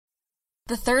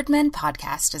The Third Men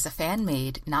podcast is a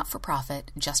fan-made,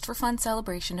 not-for-profit, just-for-fun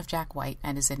celebration of Jack White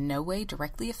and is in no way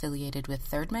directly affiliated with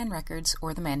Third Man Records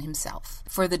or the man himself.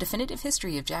 For the definitive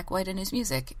history of Jack White and his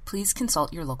music, please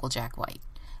consult your local Jack White.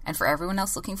 And for everyone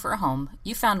else looking for a home,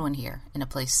 you found one here, in a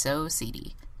place so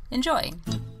seedy. Enjoy!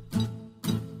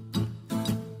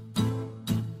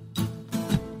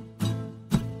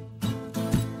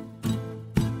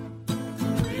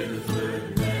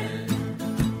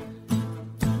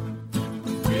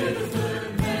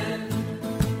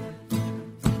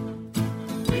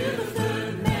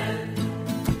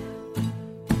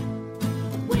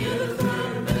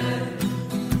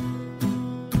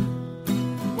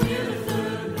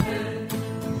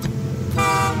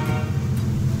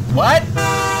 What?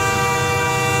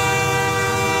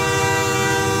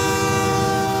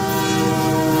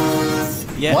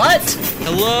 Yeah. What?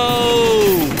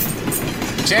 Hello!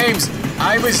 James,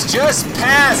 I was just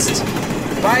passed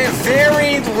by a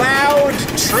very loud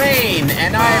train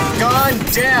and I've gone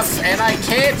deaf and I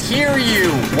can't hear you.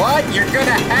 What? You're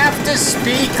gonna have to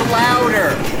speak louder.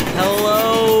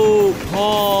 Hello,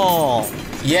 Paul.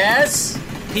 Yes?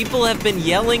 People have been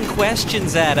yelling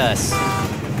questions at us.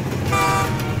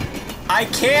 I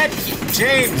can't...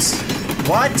 James,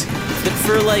 what?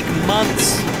 For like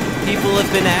months, people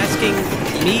have been asking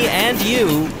me and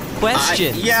you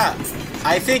questions. Yeah,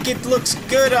 I think it looks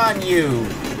good on you.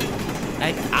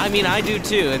 I mean, I do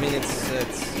too. I mean, it's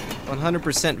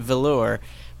 100% velour.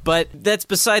 But that's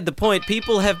beside the point.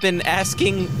 People have been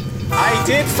asking... I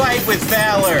did fight with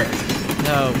Valor.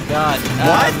 Oh, God.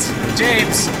 What?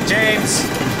 James,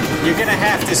 you're gonna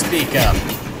have to speak up.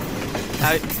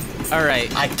 All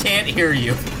right. I can't hear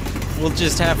you. We'll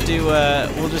just have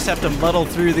to muddle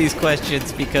through these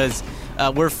questions because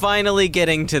we're finally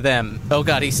getting to them. Oh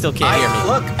God, he still can't hear me.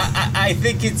 Look, I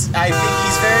think he's very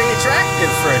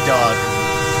attractive for a dog.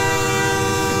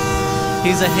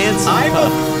 He's a handsome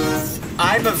pup.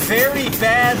 I'm a very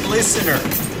bad listener.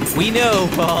 We know,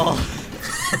 Paul.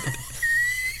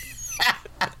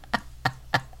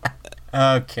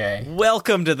 Okay.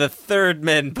 Welcome to the Third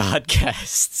Men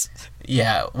podcasts.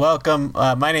 Yeah, welcome.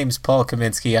 My name's Paul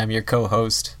Kaminsky. I'm your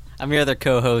co-host. I'm your other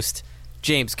co-host,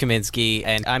 James Kaminsky,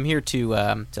 and I'm here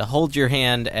to hold your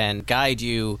hand and guide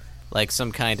you like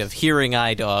some kind of hearing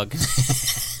eye dog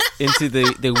into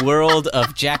the world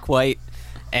of Jack White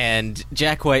and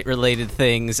Jack White related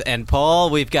things. And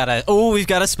Paul, we've got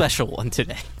a special one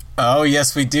today. Oh,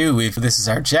 yes, we do. This is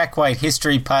our Jack White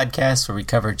history podcast where we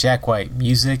cover Jack White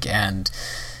music and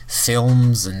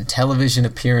films and television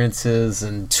appearances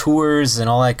and tours and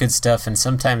all that good stuff, and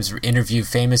sometimes interview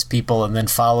famous people and then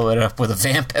follow it up with a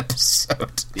vamp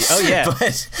episode. Oh, yeah.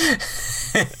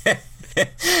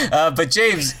 But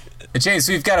James,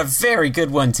 we've got a very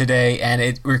good one today, and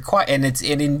it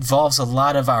involves a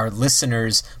lot of our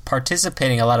listeners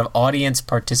participating, a lot of audience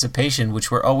participation,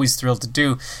 which we're always thrilled to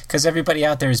do because everybody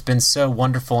out there has been so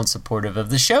wonderful and supportive of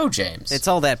the show, James. It's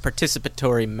all that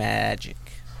participatory magic.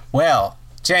 Well,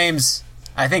 James,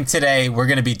 I think today we're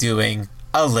going to be doing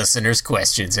a listener's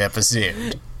questions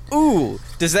episode. Ooh,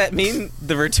 does that mean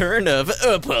the return of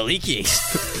Paulie Case?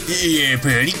 Yeah,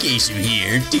 Paulie Case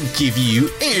here to give you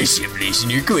some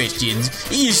listener questions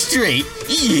straight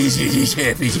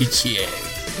happy to chat.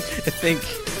 I think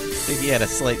he had a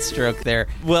slight stroke there.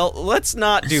 Well, let's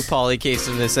not do Paulie Case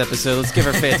in this episode. Let's give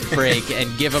our fans a break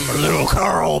and give him a little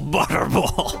Carl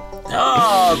Butterball.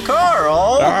 Oh,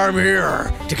 Carl! I'm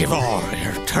here to give all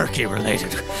your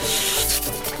turkey-related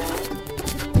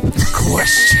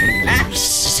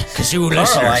questions. Because you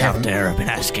listeners out there have been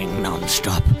asking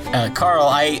nonstop. Carl,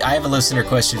 I have a listener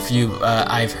question for you.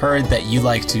 I've heard that you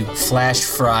like to flash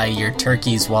fry your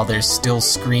turkeys while they're still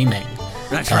screaming.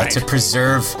 That's right. To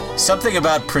preserve something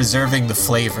about preserving the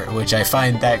flavor, which I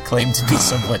find that claim to be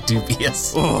somewhat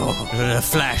dubious. Oh, the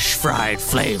flash-fried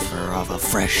flavor of a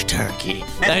fresh turkey.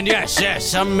 And yes,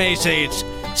 some may say it's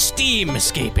steam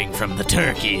escaping from the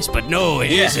turkeys, but no,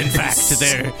 it is in fact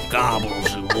their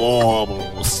gobbles and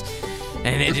wobbles.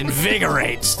 And it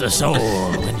invigorates the soul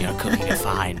when you're cooking a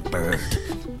fine bird.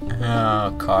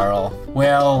 Oh, Carl.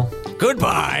 Well...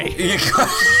 Goodbye!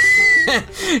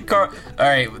 Carl, all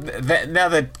right, now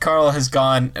that Carl has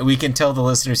gone, we can tell the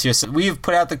listeners here. So we've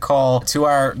put out the call to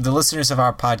the listeners of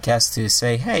our podcast to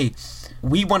say, hey,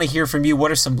 we want to hear from you.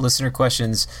 What are some listener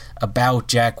questions about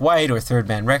Jack White or Third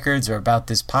Man Records or about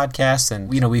this podcast? And,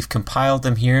 we've compiled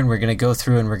them here, and we're going to go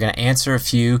through and we're going to answer a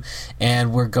few.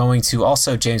 And we're going to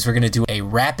also, James, we're going to do a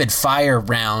rapid fire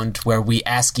round where we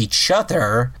ask each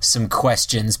other some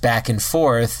questions back and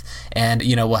forth. And,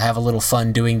 we'll have a little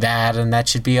fun doing that. And that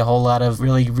should be a whole lot of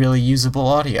really, really usable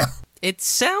audio. It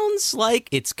sounds like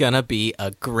it's gonna be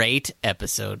a great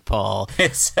episode, Paul.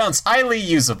 It sounds highly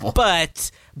usable.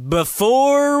 But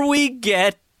before we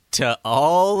get to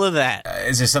all of that...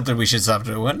 is there something we should stop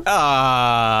doing? we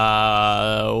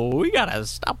gotta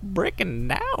stop breaking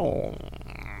down.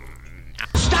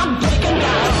 Stop breaking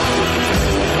down!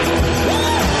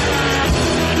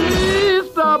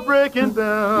 Please stop breaking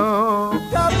down.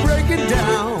 Stop breaking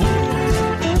down.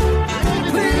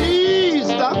 Please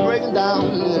stop breaking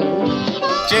down.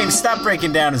 James, Stop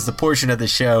Breaking Down is the portion of the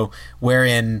show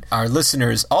wherein our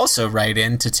listeners also write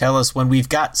in to tell us when we've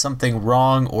got something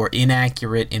wrong or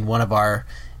inaccurate in one of our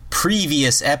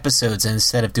previous episodes, and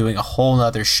instead of doing a whole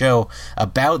nother show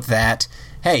about that,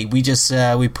 hey, we just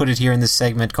we put it here in this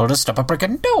segment called Stop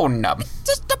Breaking Down.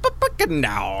 Stop breaking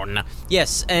down.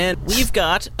 Yes, and we've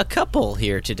got a couple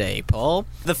here today, Paul.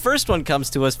 The first one comes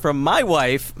to us from my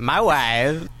wife,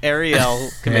 Ariel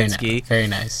Kaminsky. Very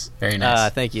nice.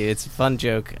 Thank you. It's a fun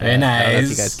joke. Very nice. I don't know if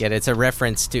you guys get it. It's a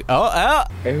reference to... Oh,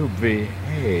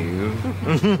 behave.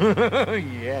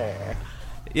 Yeah.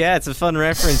 Yeah, it's a fun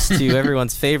reference to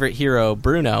everyone's favorite hero,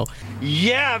 Bruno.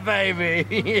 Yeah,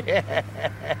 baby. Yeah.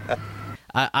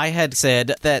 I had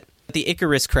said that the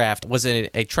Icarus craft was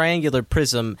a triangular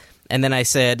prism, and then I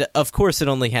said, of course it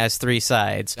only has 3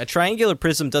 sides. A triangular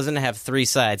prism doesn't have 3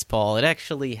 sides, Paul. It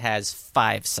actually has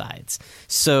 5 sides.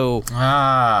 So,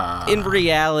 in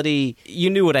reality, you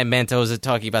knew what I meant. I was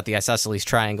talking about the isosceles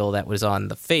triangle that was on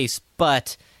the face,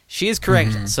 but... she is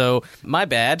correct, so my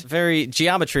bad. Very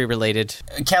geometry-related.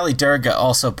 Callie Durga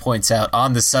also points out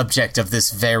on the subject of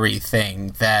this very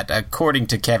thing that, according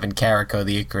to Kevin Carrico,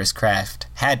 the Icarus craft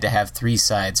had to have 3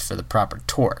 sides for the proper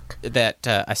torque. That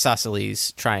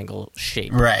isosceles triangle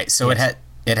shape. Right, so yes.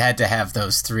 It had to have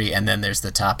those 3, and then there's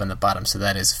the top and the bottom, so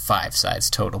that is 5 sides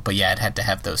total. But yeah, it had to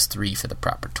have those 3 for the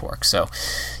proper torque. So,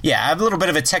 yeah, I have a little bit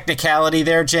of a technicality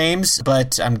there, James,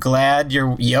 but I'm glad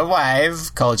your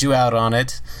wife called you out on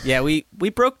it. Yeah, we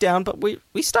broke down, but we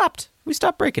stopped. We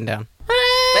stopped breaking down.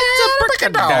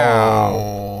 Breaking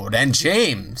down. And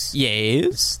James.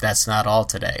 Yes? That's not all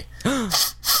today.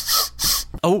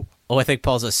 Oh, I think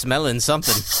Paul's smelling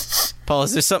something. Paul,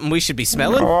 is there something we should be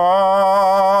smelling? What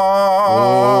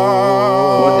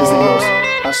is the most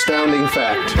astounding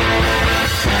fact?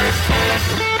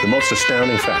 The most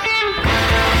astounding fact.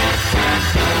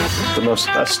 The most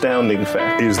astounding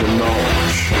fact is the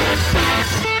knowledge.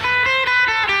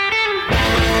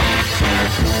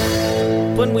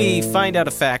 When we find out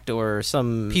a fact or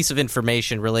some piece of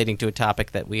information relating to a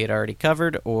topic that we had already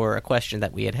covered or a question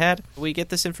that we had, we get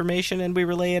this information and we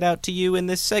relay it out to you in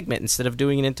this segment instead of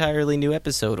doing an entirely new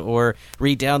episode or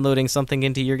re-downloading something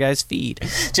into your guys' feed.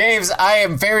 James, I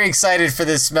am very excited for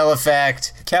this smell of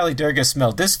fact. Callie Durga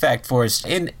smelled this fact for us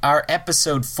in our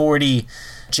episode 40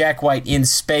 Jack White in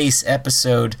Space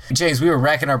episode. James, we were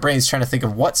racking our brains trying to think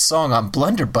of what song on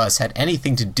Blunderbuss had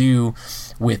anything to do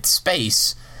with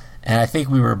space. And I think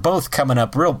we were both coming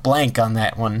up real blank on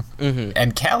that one. Mm-hmm.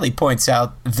 And Callie points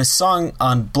out the song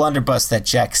on Blunderbuss that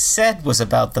Jack said was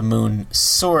about the moon,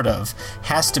 sort of,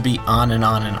 has to be On and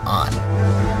On and On.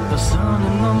 The sun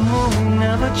and the moon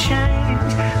never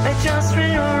change. They just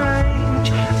rearrange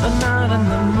the night and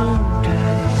the moon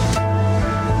day.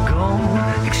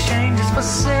 Gold exchanges for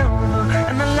silver,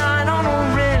 and the light on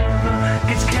a river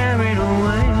gets carried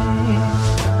away.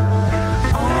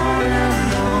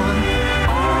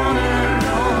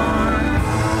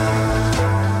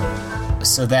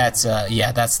 So that's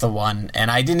the one,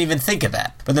 and I didn't even think of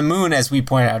that. But the moon, as we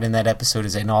pointed out in that episode,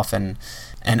 is an oft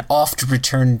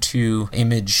returned to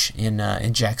image in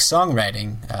Jack's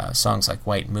songwriting, songs like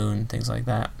White Moon, things like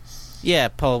that. Yeah,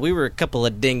 Paul, we were a couple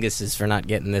of dinguses for not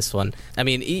getting this one. I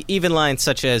mean, even lines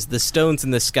such as, the stones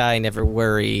in the sky never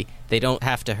worry, they don't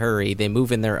have to hurry, they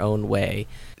move in their own way.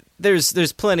 There's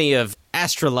plenty of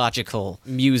astrological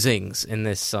musings in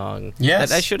this song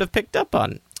that I should have picked up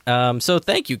on. So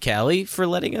thank you, Callie, for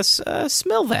letting us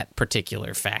smell that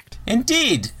particular fact.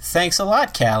 Indeed. Thanks a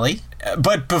lot, Callie.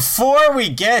 But before we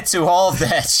get to all of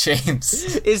that, James...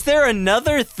 Is there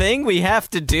another thing we have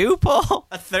to do, Paul?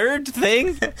 A third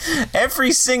thing?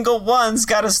 Every single one's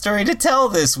got a story to tell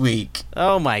this week.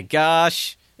 Oh my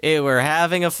gosh. We're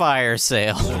having a fire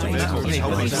sale. Don't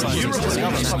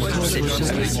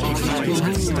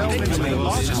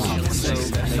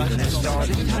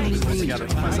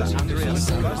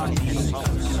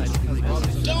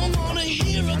wanna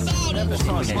hear about it.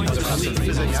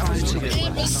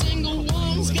 Every single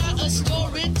one's got a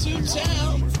story to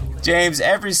tell. James,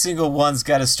 every single one's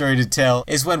got a story to tell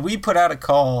is when we put out a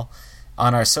call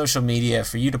on our social media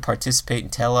for you to participate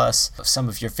and tell us some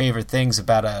of your favorite things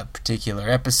about a particular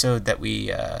episode that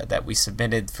we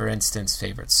submitted. For instance,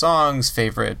 favorite songs,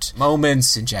 favorite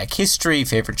moments in Jack history,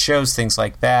 favorite shows, things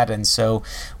like that. And so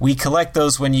we collect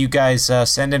those when you guys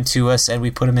send them to us, and we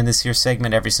put them in this here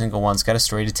segment. Every single one's got a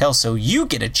story to tell, so you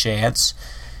get a chance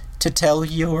to tell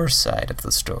your side of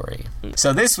the story.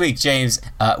 So this week, James,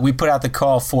 we put out the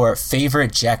call for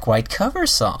favorite Jack White cover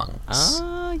songs.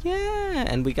 Yeah,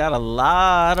 and we got a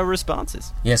lot of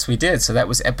responses. Yes, we did. So that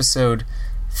was episode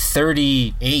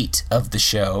 38 of the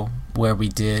show, where we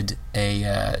did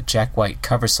a Jack White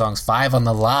cover songs, 5 on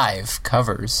the live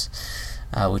covers,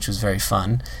 which was very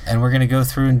fun. And we're going to go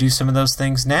through and do some of those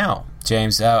things now.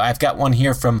 James, I've got one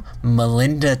here from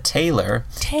Melinda Taylor.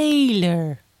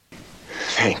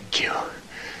 Thank you.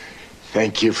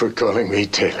 Thank you for calling me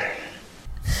Taylor.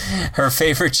 Her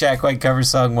favorite Jack White cover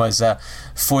song was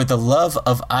For the Love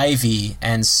of Ivy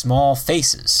and Small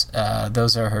Faces.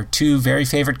 Those are her 2 very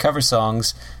favorite cover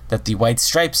songs that the White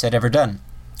Stripes had ever done.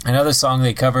 Another song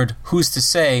they covered, Who's to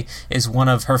Say, is one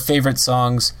of her favorite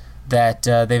songs that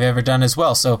they've ever done as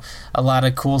well. So a lot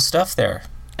of cool stuff there.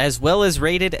 As well as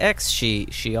Rated X.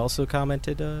 She also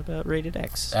commented about Rated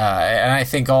X. And I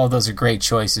think all of those are great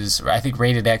choices. I think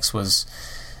Rated X was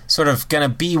sort of going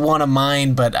to be one of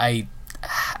mine, but I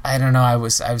don't know. I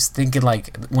was thinking,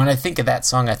 like, when I think of that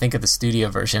song, I think of the studio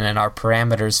version, and our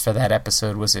parameters for that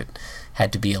episode was it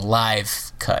had to be a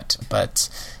live cut. But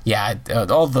yeah,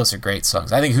 all of those are great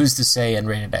songs. I think Who's to Say and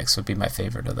Rated X would be my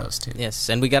favorite of those 2. Yes,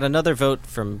 and we got another vote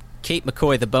from Kate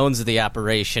McCoy, the bones of the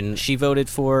operation. She voted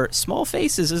for Small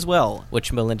Faces as well,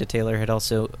 which Melinda Taylor had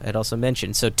also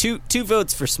mentioned. So two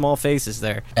votes for Small Faces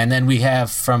there. And then we have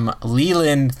from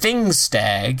Leland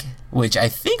Thingstag, which I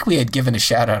think we had given a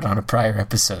shout out on a prior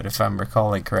episode, if I'm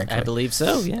recalling correctly. I believe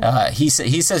so, yeah. He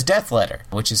says Death Letter,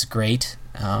 which is great.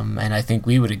 And I think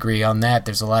we would agree on that.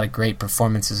 There's a lot of great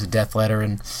performances of Death Letter,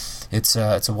 and it's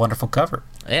a wonderful cover.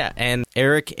 Yeah, and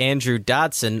Eric Andrew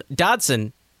Dodson,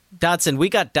 we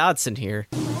got Dodson here.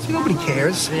 See, nobody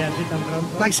cares.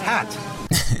 Nice hat.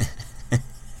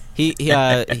 He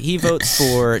votes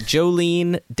for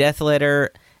Jolene, Death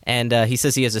Letter, and he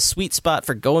says he has a sweet spot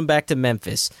for Going Back to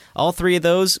Memphis. All 3 of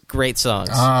those, great songs.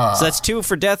 So that's 2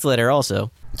 for Death Letter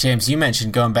also. James, you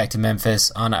mentioned Going Back to Memphis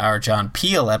on our John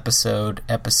Peel episode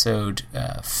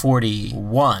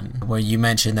 41, where you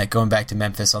mentioned that Going Back to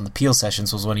Memphis on the Peel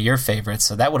sessions was one of your favorites,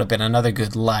 so that would have been another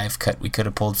good live cut we could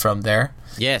have pulled from there.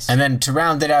 Yes. And then to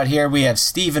round it out here, we have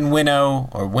Stephen Winnow,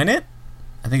 or Winnett?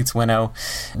 I think it's Winnow,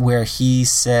 where he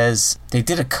says they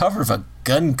did a cover of a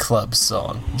Gun Club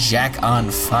song, Jack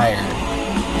on Fire.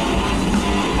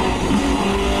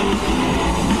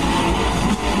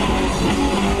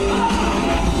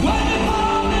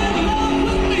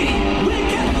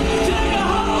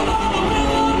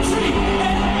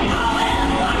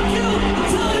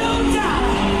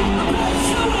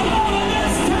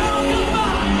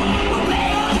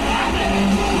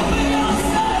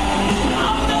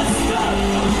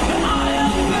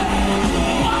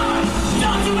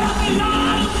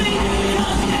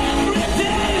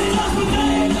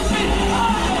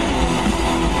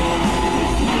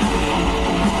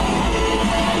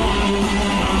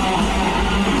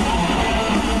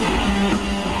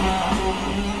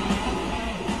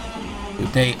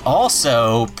 They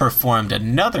also performed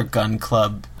another Gun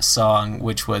Club song,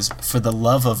 which was For the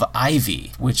Love of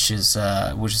Ivy, which is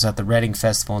at the Reading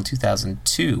Festival in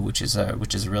 2002, which is a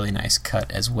really nice cut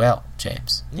as well,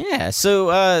 James. Yeah,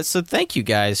 so thank you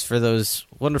guys for those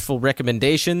wonderful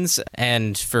recommendations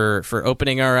and for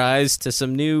opening our eyes to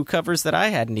some new covers that I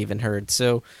hadn't even heard.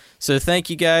 So thank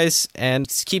you guys, and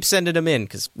keep sending them in,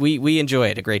 because we enjoy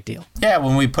it a great deal. Yeah,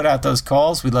 when we put out those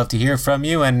calls, we'd love to hear from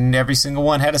you, and every single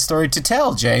one had a story to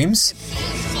tell, James.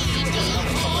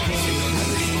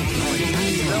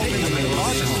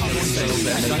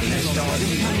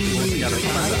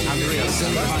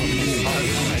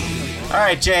 All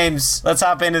right, James, let's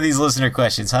hop into these listener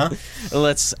questions, huh?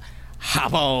 Let's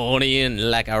hop on in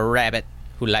like a rabbit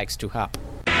who likes to hop.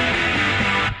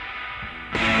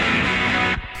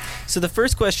 So the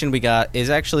first question we got is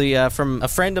actually from a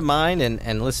friend of mine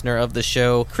and listener of the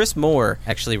show. Chris Moore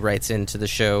actually writes into the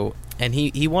show, and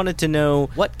he wanted to know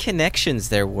what connections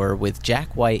there were with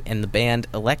Jack White and the band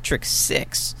Electric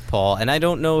Six, Paul. And I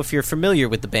don't know if you're familiar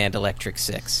with the band Electric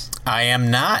Six. I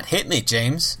am not. Hit me,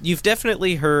 James. You've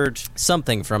definitely heard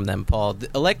something from them, Paul. The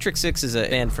Electric Six is a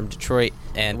band from Detroit,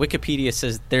 and Wikipedia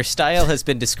says their style has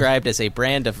been described as a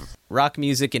brand of rock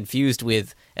music infused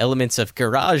with elements of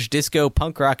garage, disco,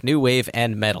 punk rock, new wave,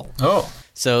 and metal. Oh.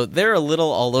 So they're a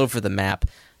little all over the map.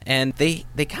 And they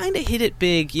kind of hit it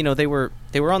big. You know, they were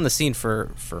They were on the scene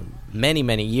for many,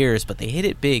 many years, but they hit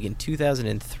it big in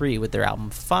 2003 with their album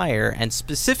Fire, and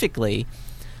specifically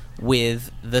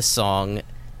with the song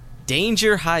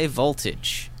Danger High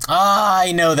Voltage. Ah,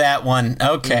 I know that one.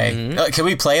 Okay. Can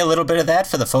we play a little bit of that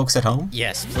for the folks at home?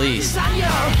 Yes, please.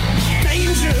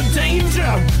 Danger, danger,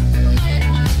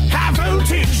 high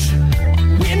voltage,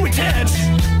 when we touch,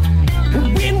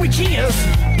 when we kiss.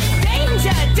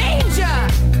 Danger, danger,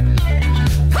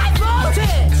 high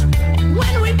voltage,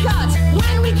 when we cut,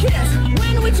 when we kiss,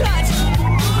 when we touch.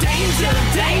 Danger,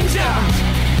 danger,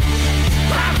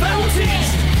 high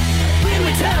voltage, when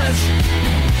we touch,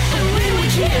 when we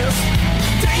kiss.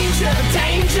 Danger,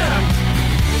 danger,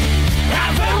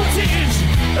 high voltage,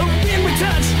 when we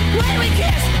touch, when we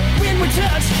kiss, when we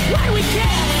touch, when we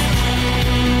kiss.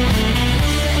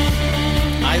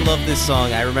 I love this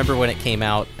song. I remember when it came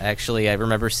out. Actually, I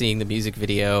remember seeing the music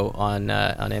video on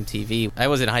MTV. I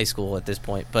was in high school at this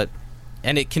point,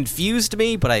 and it confused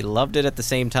me, but I loved it at the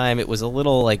same time. It was a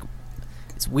little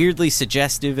it's weirdly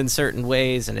suggestive in certain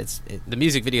ways, and the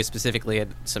music video specifically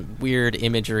had some weird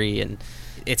imagery, and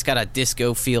it's got a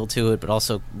disco feel to it, but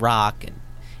also rock, and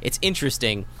it's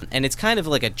interesting, and it's kind of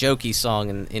like a jokey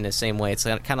song in the same way. It's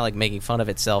kind of like making fun of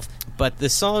itself. But the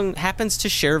song happens to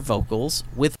share vocals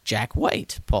with Jack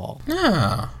White, Paul.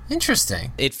 Oh,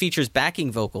 interesting. It features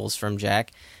backing vocals from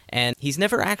Jack, and he's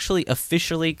never actually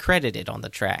officially credited on the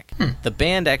track. The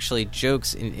band actually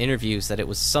jokes in interviews that it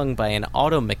was sung by an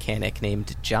auto mechanic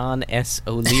named John S.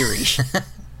 O'Leary.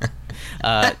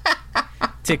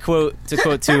 To quote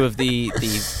two of the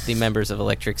members of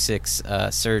Electric Six,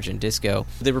 Serge and Disco,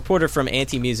 the reporter from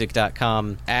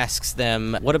antimusic.com asks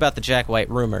them, what about the Jack White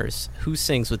rumors? Who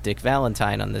sings with Dick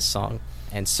Valentine on this song?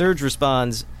 And Serge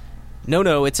responds,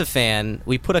 no, it's a fan.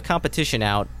 We put a competition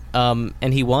out,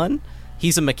 and he won?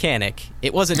 He's a mechanic.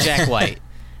 It wasn't Jack White.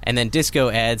 And then Disco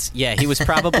adds, yeah, he was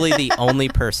probably the only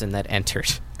person that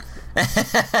entered.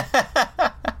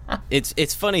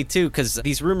 It's funny too, because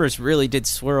these rumors really did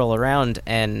swirl around,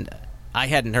 and I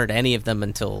hadn't heard any of them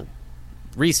until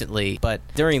recently. But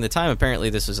during the time,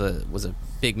 apparently this was a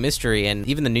big mystery, and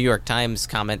even the New York Times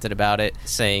commented about it,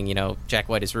 saying, Jack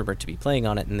White is rumored to be playing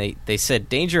on it, and they said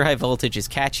Danger High Voltage is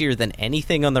catchier than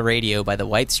anything on the radio by the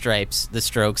White Stripes, the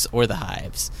Strokes, or the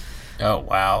Hives. Oh,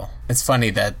 wow. It's funny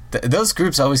that those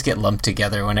groups always get lumped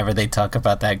together whenever they talk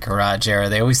about that garage era.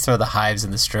 They always throw the Hives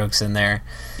and the Strokes in there.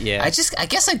 Yeah. I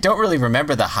guess I don't really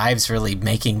remember the Hives really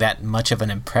making that much of an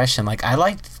impression. Like, I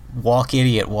liked Walk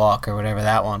Idiot Walk or whatever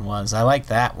that one was. I liked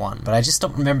that one, but I just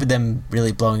don't remember them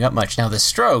really blowing up much. Now, the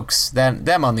Strokes,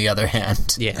 them on the other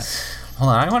hand. Yeah. Hold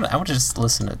on, I want to just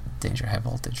listen to Danger High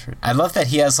Voltage. I love that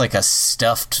he has like a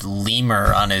stuffed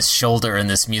lemur on his shoulder in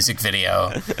this music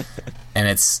video.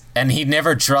 And he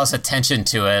never draws attention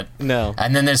to it. No.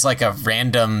 And then there's like a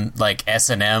random like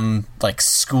S&M like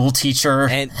school teacher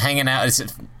hanging out.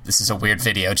 This is a weird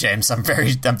video, James. I'm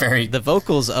very. The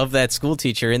vocals of that school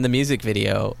teacher in the music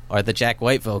video are the Jack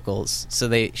White vocals.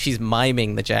 So she's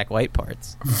miming the Jack White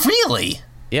parts. Really?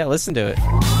 Yeah, listen to it. Don't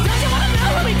you wanna know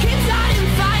how we keep starting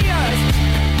fires?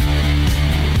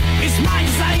 It's my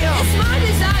desire. It's my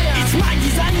desire. It's my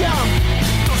desire.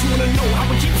 Don't you wanna know how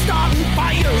we keep starting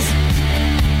fires?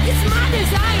 It's my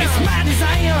desire. It's my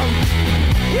desire.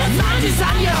 It's my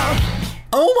desire.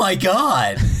 Oh my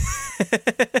God.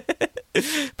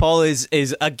 Paul is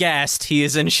aghast. He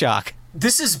is in shock.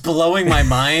 This is blowing my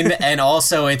mind, and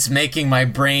also it's making my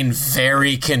brain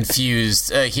very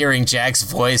confused hearing Jack's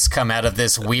voice come out of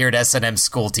this weird S&M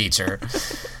school teacher.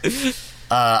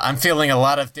 I'm feeling a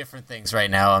lot of different things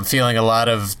right now. I'm feeling a lot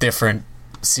of different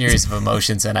series of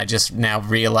emotions, and I just now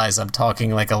realize I'm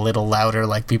talking like a little louder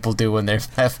like people do when they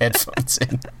have headphones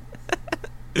in.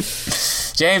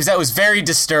 James, that was very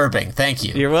disturbing. Thank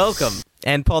you. You're welcome.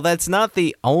 And Paul, that's not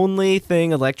the only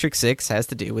thing Electric Six has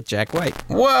to do with Jack White.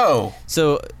 Whoa!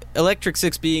 So Electric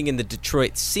Six being in the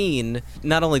Detroit scene,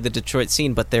 not only the Detroit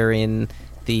scene, but they're in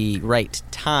the right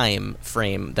time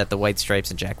frame that the White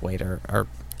Stripes and Jack White are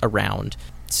around.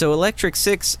 So Electric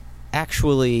Six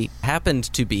actually happened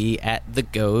to be at the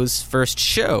Go's first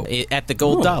show, at the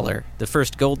Gold Dollar, the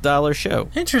first Gold Dollar show.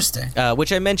 Interesting.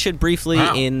 Which I mentioned briefly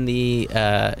in the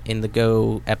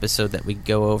Go episode that we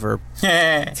go over.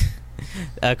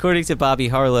 According to Bobby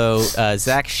Harlow,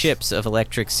 Zach Ships of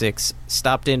Electric Six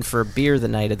stopped in for a beer the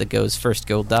night of the Go's first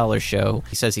Gold Dollar show.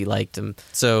 He says he liked him.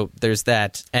 So there's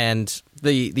that. And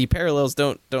the parallels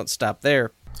don't stop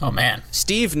there. Oh, man.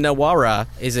 Steve Nawara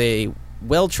is a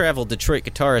well-traveled Detroit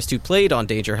guitarist who played on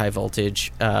Danger High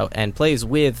Voltage and plays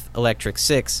with Electric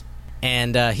Six.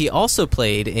 And he also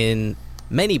played in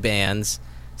many bands,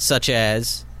 such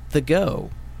as The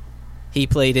Go. He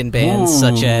played in bands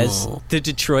such as Ooh. the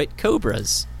Detroit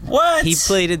Cobras. What? He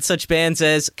played in such bands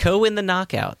as Co in the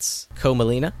Knockouts, Co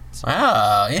Molina.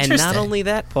 Wow, interesting. And not only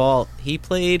that, Paul, he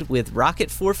played with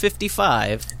Rocket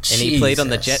 455, and he played on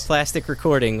the Jet Jesus. Plastic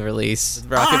recording release,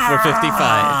 Rocket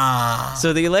 455.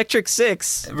 So the Electric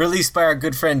Six, released by our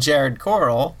good friend Jared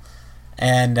Coral.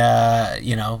 And,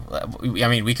 you know, I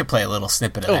mean, we could play a little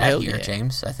snippet of that hell here, yeah.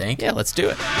 James, I think. Yeah, let's do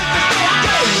it.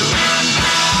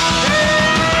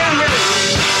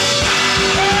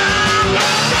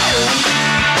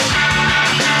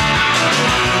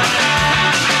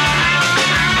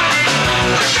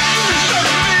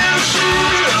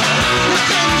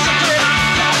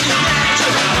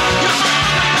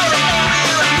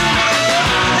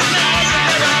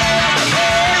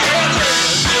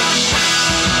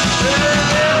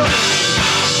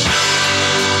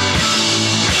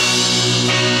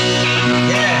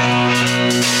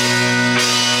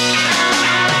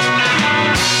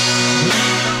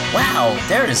 Wow,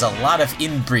 there is a lot of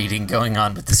inbreeding going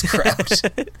on with this crowd.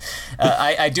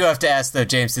 I do have to ask, though,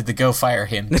 James, did the Go Fire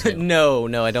him too? No,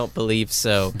 I don't believe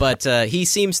so. But he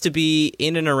seems to be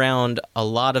in and around a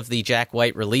lot of the Jack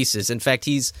White releases. In fact,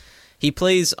 he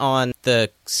plays on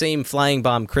the same Flying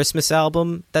Bomb Christmas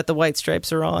album that the White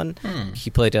Stripes are on. He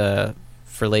played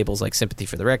for labels like Sympathy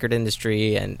for the Record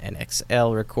Industry and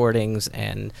XL Recordings,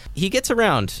 and he gets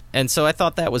around. And so I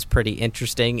thought that was pretty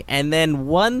interesting. And then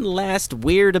one last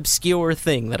weird, obscure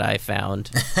thing that I found.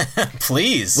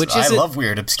 Please. Which I is love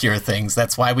weird, obscure things.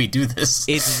 That's why we do this.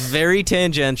 It's very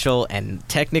tangential and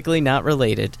technically not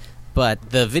related, but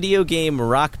the video game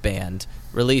Rock Band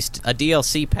released a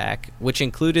DLC pack which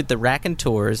included the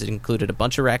Raconteurs. It included a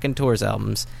bunch of Raconteurs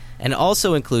albums, and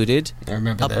also included I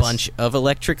remember a this. bunch of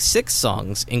Electric Six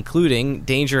songs, including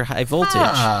Danger High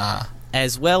Voltage,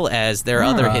 as well as their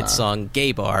other hit song,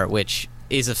 Gay Bar, which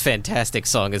is a fantastic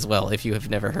song as well, if you have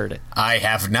never heard it. I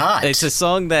have not. It's a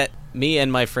song that me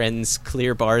and my friends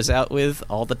clear bars out with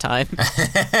all the time.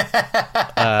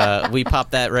 We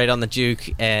pop that right on the juke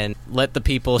and let the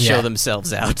people show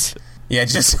themselves out. Yeah,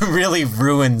 just really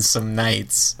ruin some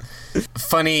nights.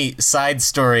 Funny side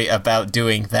story about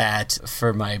doing that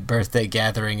for my birthday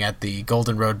gathering at the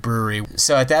Golden Road Brewery.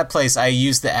 So at that place, I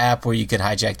used the app where you could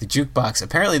hijack the jukebox.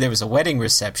 Apparently there was a wedding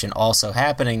reception also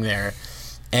happening there.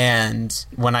 And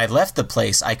when I left the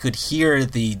place, I could hear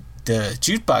the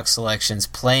jukebox selections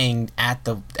playing at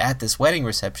this wedding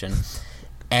reception.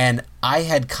 And I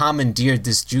had commandeered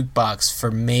this jukebox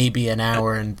for maybe an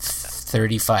hour and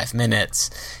 35 minutes.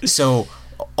 So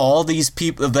all these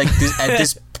people, like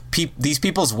these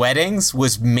people's weddings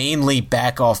was mainly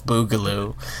Back Off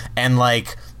Boogaloo and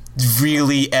like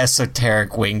really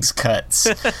esoteric Wings cuts.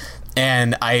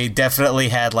 And I definitely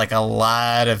had like a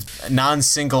lot of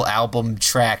non-single album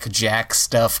track Jack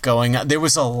stuff going on. There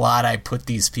was a lot I put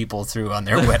these people through on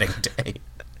their wedding day.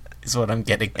 Is what I'm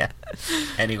getting at.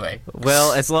 Anyway.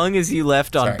 Well, as long as you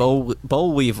left on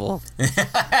Boll Weevil.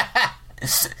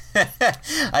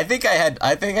 I think I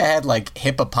had like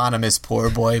Hippopotamus Poor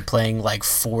Boy playing like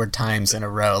 4 times in a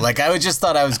row. Like I just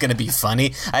thought I was gonna be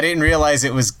funny. I didn't realize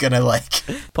it was gonna like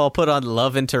Paul put on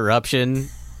Love Interruption.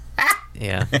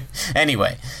 Yeah.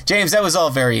 Anyway, James, that was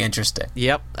all very interesting.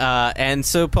 Yep. And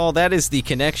so, Paul, that is the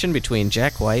connection between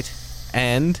Jack White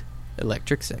and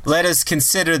Electric Six. Let us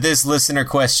consider this listener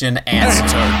question answered.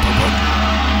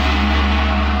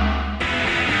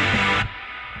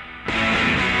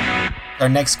 Our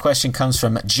next question comes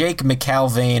from Jake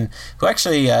McAlvain, who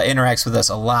actually interacts with us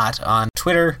a lot on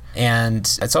Twitter,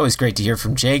 and it's always great to hear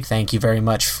from Jake. Thank you very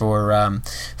much for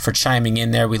chiming in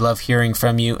there. We love hearing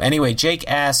from you. Anyway, Jake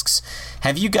asks,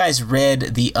 have you guys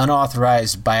read the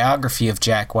unauthorized biography of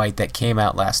Jack White that came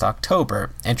out last October?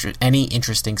 Any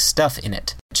interesting stuff in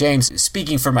it? James,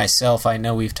 speaking for myself, I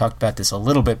know we've talked about this a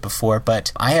little bit before,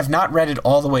 but I have not read it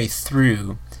all the way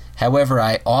through. However,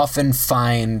 I often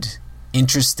find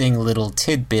interesting little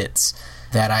tidbits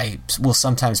that I will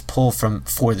sometimes pull from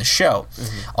for the show.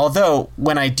 Mm-hmm. Although,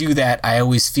 when I do that, I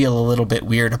always feel a little bit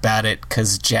weird about it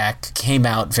because Jack came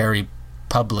out very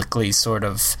publicly sort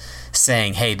of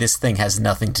saying, hey, this thing has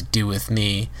nothing to do with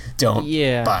me. Don't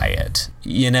buy it.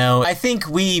 You know, I think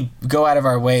we go out of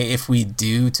our way if we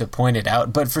do to point it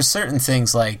out, but for certain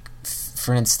things like,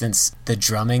 for instance, the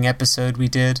drumming episode we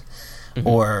did,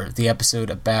 or the episode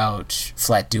about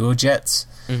flat duo jets,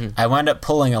 I wound up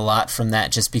pulling a lot from that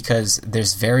just because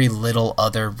there's very little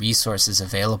other resources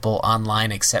available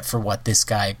online except for what this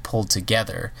guy pulled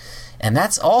together. And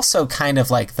that's also kind of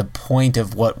like the point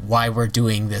of why we're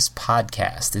doing this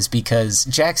podcast, is because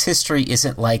Jack's history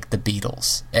isn't like the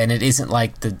Beatles, and it isn't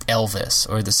like the Elvis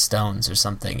or the Stones or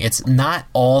something. It's not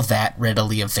all that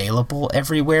readily available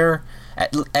everywhere,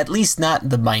 at least not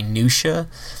the minutia.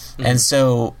 And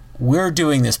so we're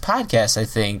doing this podcast, I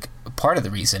think, part of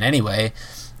the reason anyway,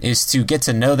 is to get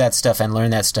to know that stuff and learn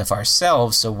that stuff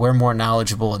ourselves, so we're more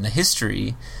knowledgeable in the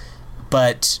history.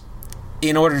 But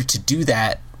in order to do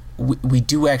that, we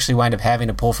do actually wind up having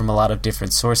to pull from a lot of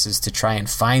different sources to try and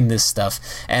find this stuff.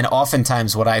 And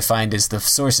oftentimes what I find is the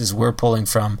sources we're pulling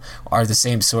from are the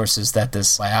same sources that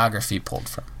this biography pulled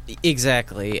from.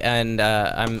 Exactly, and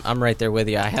I'm right there with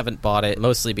you. I haven't bought it,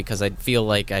 mostly because I feel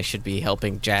like I should be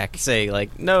helping Jack say,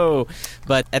 like, no.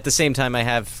 But at the same time, I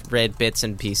have read bits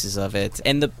and pieces of it.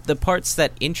 And the parts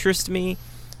that interest me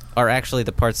are actually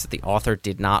the parts that the author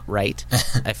did not write.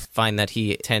 I find that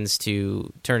he tends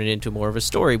to turn it into more of a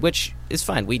story, which is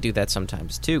fine. We do that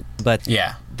sometimes too. But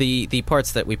yeah, the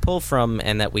parts that we pull from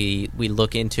and that we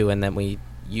look into and then we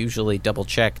usually double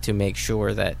check to make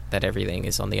sure that everything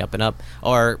is on the up and up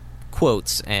are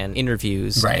quotes and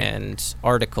interviews and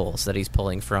articles that he's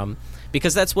pulling from.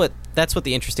 Because that's what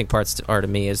the interesting parts are to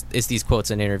me is these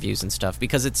quotes and interviews and stuff,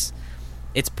 because it's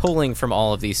pulling from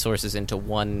all of these sources into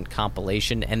one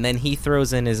compilation, and then he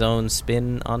throws in his own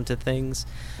spin onto things.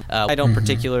 I don't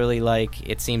particularly like.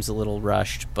 It seems a little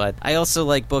rushed, but I also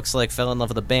like books like Fell in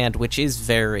Love with a Band, which is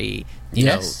very, you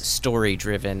know,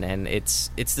 story-driven, and it's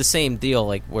the same deal,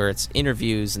 like where it's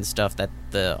interviews and stuff that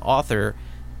the author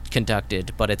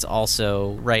conducted, but it's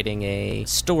also writing a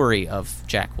story of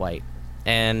Jack White.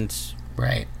 And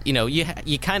you know,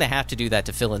 you kind of have to do that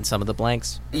to fill in some of the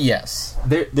blanks. Yes.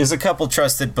 There's a couple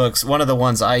trusted books. One of the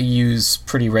ones I use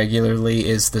pretty regularly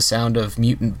is The Sound of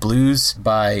Mutant Blues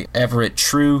by Everett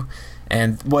True.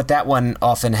 And what that one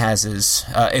often has is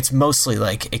it's mostly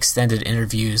like extended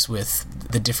interviews with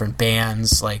the different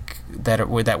bands like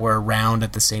that were around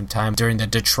at the same time during the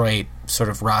Detroit sort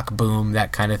of rock boom,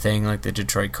 that kind of thing, like the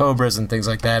Detroit Cobras and things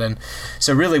like that. And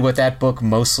so really what that book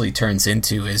mostly turns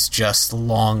into is just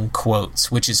long quotes,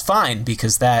 which is fine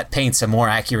because that paints a more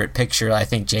accurate picture, I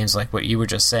think, James, like what you were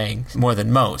just saying, more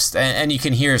than most. And you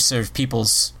can hear sort of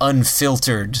people's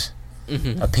unfiltered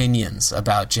opinions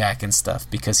about Jack and stuff,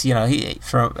 because, you know, he,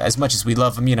 for as much as we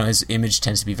love him, you know, his image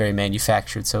tends to be very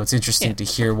manufactured, so it's interesting to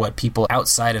hear what people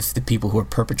outside of the people who are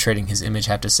perpetrating his image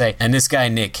have to say. And this guy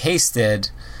Nick Hasted,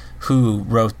 who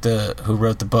wrote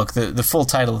the book, the full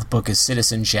title of the book is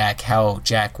Citizen Jack: How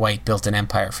Jack White Built an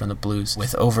Empire from the Blues,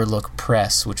 with Overlook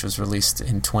Press, which was released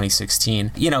in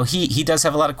 2016. You know, he does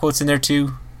have a lot of quotes in there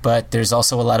too, but there's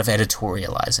also a lot of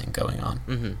editorializing going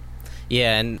on.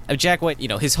 Yeah, and Jack White, you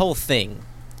know, his whole thing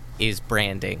is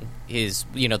branding. His,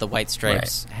 you know, the White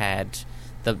Stripes had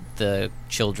the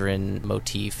children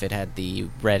motif, it had the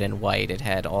red and white, it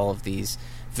had all of these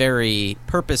very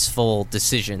purposeful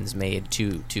decisions made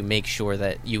to make sure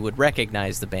that you would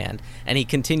recognize the band. And he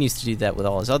continues to do that with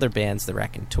all his other bands. The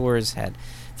Raconteurs had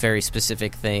very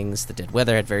specific things. The Dead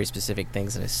Weather had very specific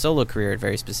things, and his solo career had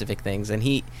very specific things. And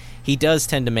he does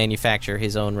tend to manufacture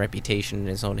his own reputation and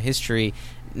his own history,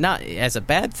 not as a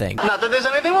bad thing. Not that there's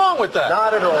anything wrong with that.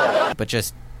 Not at all. But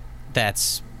just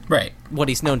that's what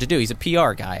he's known to do. He's a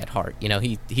PR guy at heart. You know,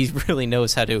 he really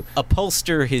knows how to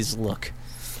upholster his look,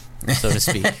 so to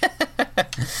speak.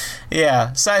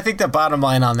 Yeah, so I think the bottom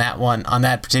line on that one, on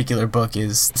that particular book,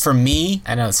 is, for me,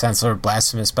 I know it sounds sort of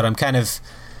blasphemous, but I'm kind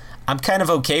of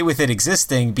okay with it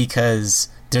existing because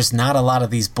there's not a lot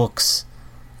of these books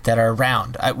that are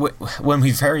around.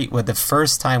 The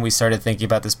first time we started thinking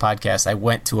about this podcast, I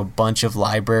went to a bunch of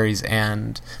libraries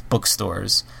and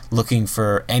bookstores looking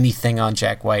for anything on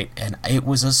Jack White, and it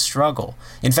was a struggle.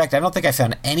 In fact, I don't think I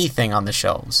found anything on the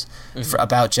shelves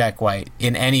about Jack White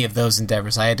in any of those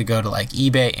endeavors. I had to go to like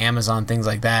eBay, Amazon, things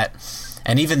like that.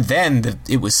 And even then,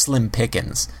 it was slim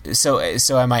pickings. So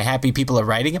am I happy people are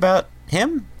writing about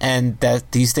him and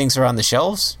that these things are on the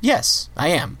shelves? Yes, I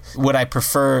am. Would I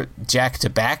prefer Jack to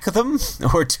back them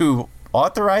or to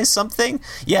authorize something?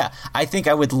 Yeah, I think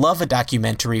I would love a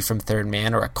documentary from Third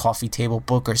Man or a coffee table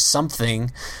book or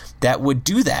something that would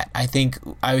do that. I think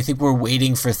we're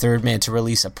waiting for Third Man to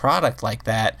release a product like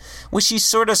that, which he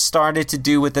sort of started to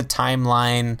do with the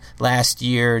Timeline last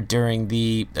year during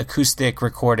the acoustic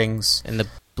recordings and the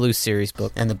Blue Series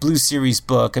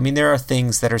book. I mean, there are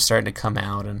things that are starting to come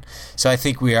out, and so I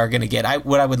think we are going to get.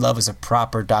 What I would love is a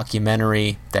proper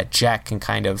documentary that Jack can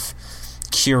kind of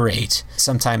curate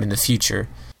sometime in the future.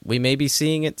 We may be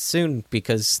seeing it soon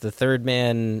because the Third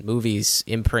Man movies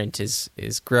imprint is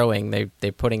growing.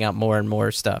 They're putting out more and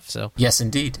more stuff. So yes,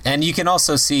 indeed. And you can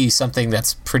also see something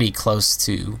that's pretty close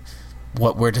to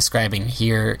what we're describing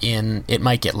here in It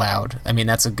Might Get Loud. I mean,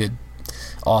 that's a good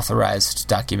authorized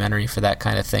documentary for that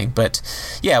kind of thing. But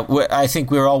yeah, I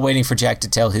think we were all waiting for Jack to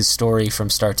tell his story from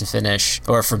start to finish,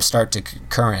 or from start to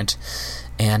current.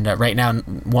 And right now,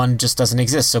 one just doesn't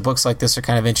exist. So books like this are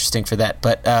kind of interesting for that.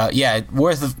 But yeah,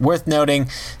 worth noting,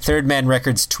 Third Man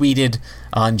Records tweeted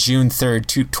on June 3rd,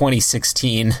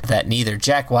 2016, that neither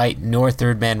Jack White nor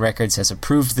Third Man Records has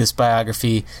approved this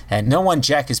biography, and no one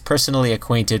Jack is personally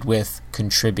acquainted with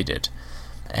contributed.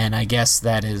 And I guess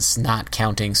that is not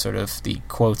counting sort of the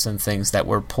quotes and things that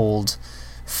were pulled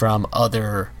from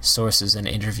other sources and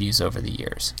interviews over the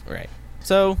years. Right.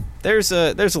 So there's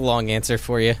a long answer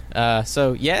for you.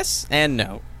 So yes and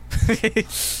no.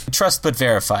 Trust but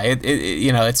verify.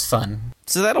 It's fun.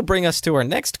 So that'll bring us to our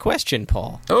next question,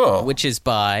 Paul. Oh. Which is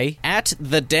by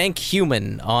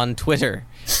 @TheDankHuman on Twitter.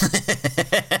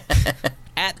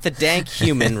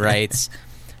 @TheDankHuman writes,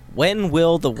 when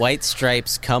will the White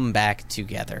Stripes come back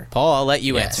together? Paul, I'll let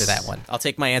you answer that one. I'll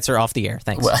take my answer off the air.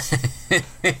 Thanks. Well,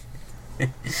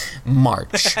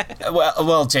 March.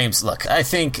 Well, James, look, I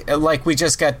think, like we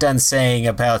just got done saying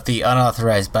about the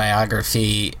unauthorized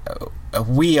biography,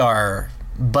 we are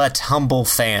but humble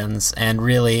fans, and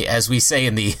really, as we say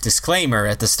in the disclaimer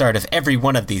at the start of every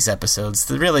one of these episodes,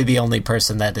 really the only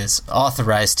person that is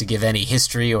authorized to give any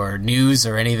history or news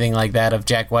or anything like that of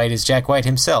Jack White is Jack White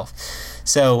himself.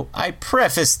 So I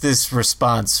preface this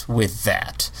response with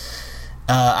that.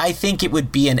 I think it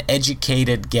would be an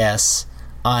educated guess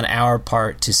on our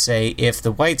part to say if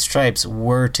the White Stripes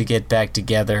were to get back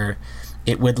together,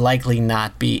 it would likely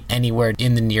not be anywhere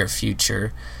in the near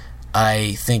future.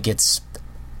 I think it's,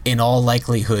 in all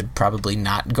likelihood, probably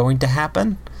not going to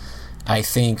happen. I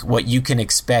think what you can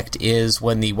expect is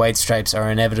when the White Stripes are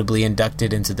inevitably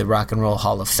inducted into the Rock and Roll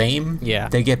Hall of Fame,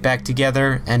 they get back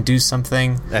together and do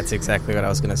something. That's exactly what I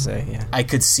was going to say, yeah. I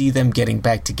could see them getting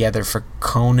back together for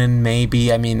Conan,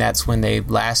 maybe. I mean, that's when they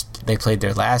played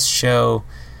their last show,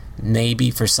 maybe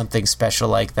for something special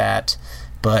like that.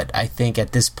 But I think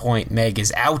at this point, Meg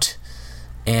is out.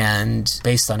 And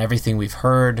based on everything we've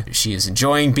heard, she is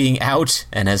enjoying being out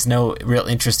and has no real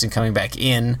interest in coming back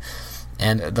in.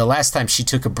 And the last time she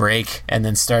took a break and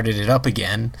then started it up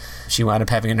again, she wound up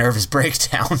having a nervous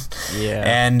breakdown. Yeah.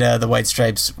 And the White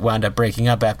Stripes wound up breaking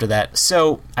up after that.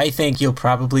 So I think you'll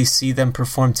probably see them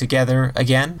perform together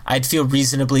again. I'd feel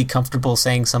reasonably comfortable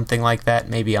saying something like that,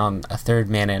 maybe on a Third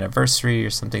Man anniversary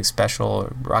or something special,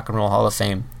 or Rock and Roll Hall of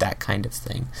Fame, that kind of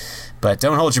thing. But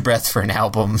don't hold your breath for an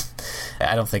album.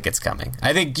 I don't think it's coming.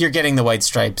 I think you're getting the White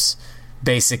Stripes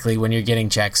basically when you're getting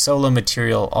Jack's solo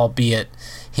material, albeit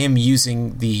him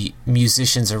using the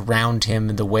musicians around him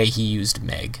in the way he used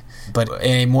Meg, but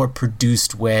in a more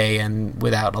produced way and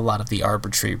without a lot of the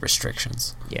arbitrary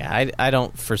restrictions. Yeah, I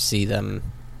don't foresee them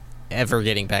ever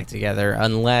getting back together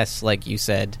unless, like you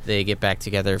said, they get back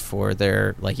together for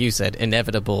their, like you said,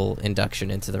 inevitable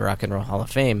induction into the Rock and Roll Hall of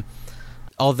Fame.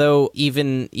 Although,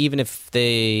 even if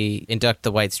they induct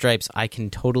the White Stripes, I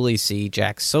can totally see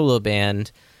Jack's solo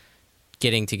band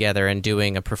getting together and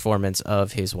doing a performance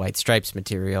of his White Stripes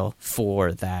material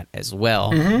for that as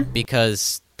well,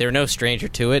 because they're no stranger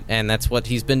to it, and that's what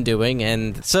he's been doing.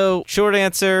 And so, short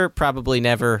answer, probably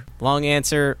never. Long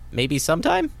answer, maybe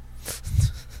sometime.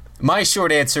 My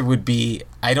short answer would be,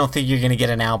 I don't think you're going to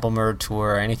get an album or a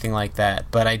tour or anything like that,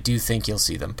 but I do think you'll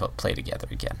see them play together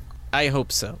again. I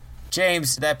hope so.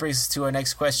 James, that brings us to our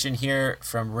next question here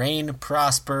from Rain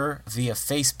Prosper via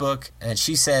Facebook. And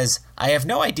she says, I have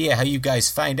no idea how you guys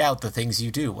find out the things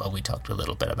you do. Well, we talked a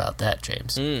little bit about that,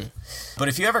 James. But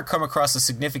if you ever come across the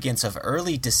significance of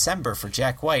early December for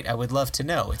Jack White, I would love to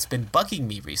know. It's been bugging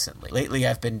me recently. Lately,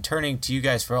 I've been turning to you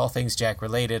guys for all things Jack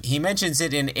related. He mentions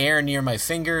it in Air Near My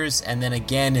Fingers, and then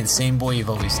again in Same Boy You've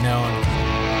Always Known.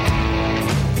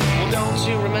 Don't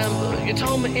you remember, you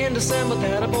told me in December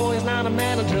that a boy is not a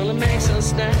man until he makes a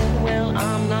stand. Well,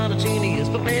 I'm not a genius,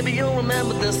 but maybe you'll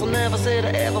remember this. I'll never say I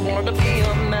ever wanted to be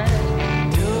a man.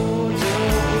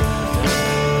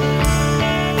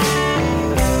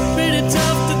 Pretty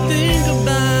tough to think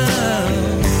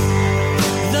about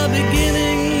the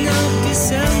beginning of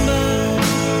December.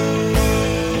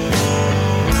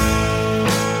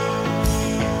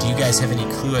 Do you guys have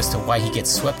any clue as to why he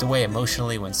gets swept away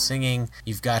emotionally when singing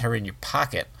You've Got Her in Your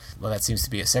Pocket? Well, that seems to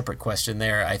be a separate question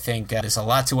there. I think there's a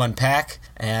lot to unpack.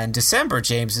 And December,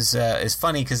 James, is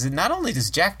funny because not only does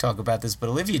Jack talk about this, but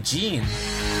Olivia Jean.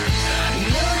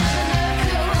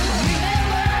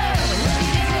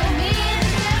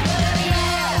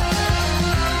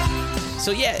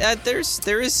 So yeah, there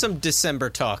is some December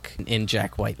talk in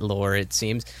Jack White lore, it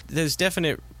seems. There's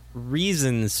definite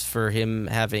reasons for him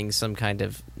having some kind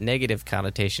of negative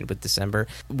connotation with December.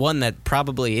 One that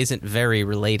probably isn't very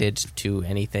related to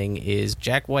anything is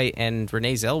Jack White and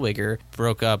Renee Zellweger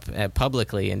broke up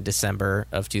publicly in December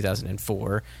of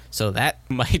 2004, so that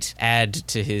might add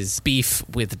to his beef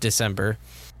with December.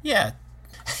 Yeah.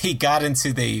 He got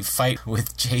into the fight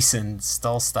with Jason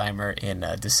Stolzheimer in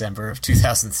December of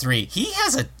 2003. He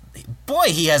has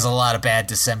a lot of bad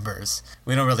Decembers.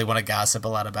 We don't really want to gossip a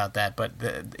lot about that, but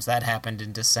that happened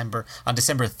on December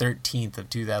 13th of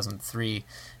 2003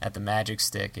 at the Magic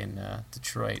Stick in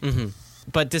Detroit. Mm-hmm.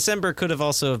 But December could have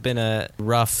also been a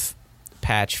rough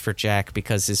patch for Jack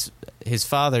because his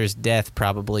father's death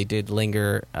probably did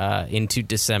linger into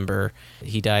December.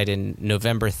 He died in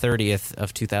November 30th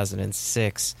of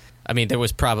 2006. I mean, there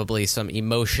was probably some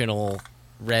emotional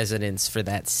resonance for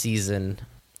that season.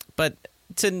 But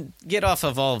to get off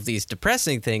of all of these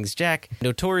depressing things, Jack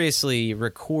notoriously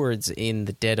records in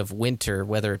the dead of winter,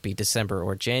 whether it be December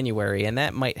or January, and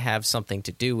that might have something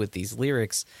to do with these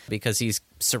lyrics because he's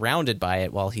surrounded by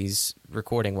it while he's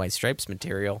recording White Stripes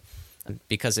material,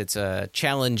 because it's a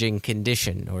challenging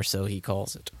condition, or so he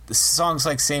calls it. The songs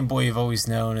like Same Boy You've Always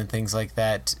Known and things like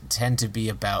that tend to be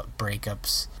about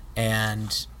breakups,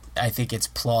 and I think it's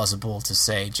plausible to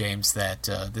say, James, that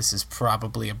this is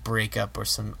probably a breakup or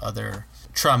some other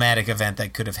traumatic event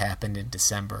that could have happened in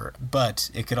December, but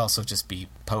it could also just be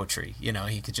poetry. You know,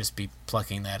 he could just be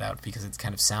plucking that out because it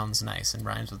kind of sounds nice and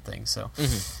rhymes with things. So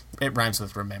It rhymes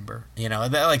with remember, you know,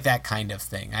 like that kind of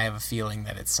thing. I have a feeling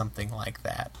that it's something like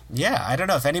that. Yeah, I don't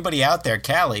know if anybody out there,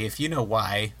 Callie, if you know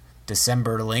why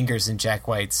December lingers in Jack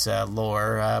White's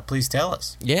lore, please tell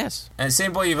us. Yes. And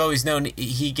Same Boy You've Always Known,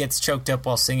 he gets choked up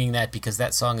while singing that because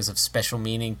that song is of special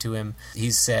meaning to him.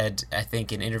 He's said, I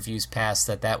think in interviews past,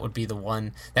 that would be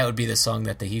the song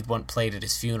that he'd want played at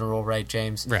his funeral, right,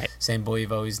 James? Right. Same Boy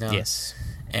You've Always Known. Yes.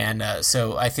 And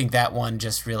so I think that one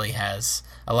just really has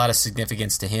a lot of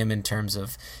significance to him in terms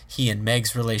of he and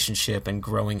Meg's relationship and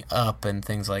growing up and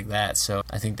things like that. So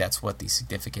I think that's what the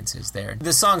significance is there.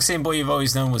 The song Same Boy You've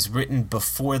Always Known was written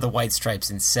before the White Stripes'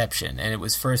 inception, and it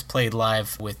was first played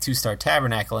live with Two Star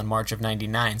Tabernacle in March of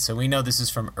 '99. So we know this is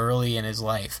from early in his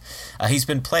life. He's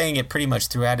been playing it pretty much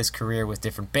throughout his career with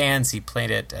different bands. He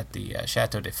played it at the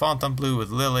Chateau de Fontainebleau with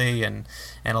Lily and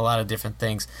a lot of different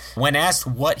things. When asked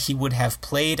what he would have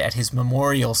played at his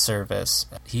memorial service,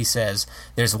 he says,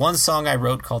 "There's one song I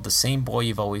wrote called The Same Boy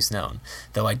You've Always Known,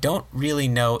 though I don't really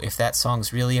know if that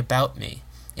song's really about me.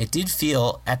 It did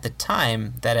feel at the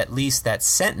time that at least that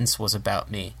sentence was about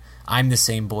me. I'm the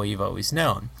same boy you've always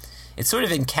known." It sort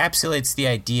of encapsulates the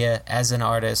idea as an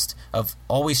artist of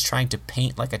always trying to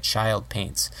paint like a child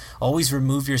paints. Always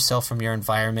remove yourself from your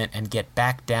environment and get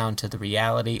back down to the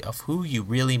reality of who you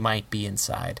really might be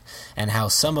inside, and how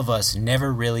some of us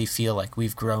never really feel like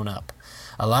we've grown up.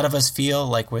 A lot of us feel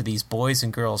like we're these boys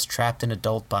and girls trapped in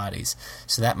adult bodies,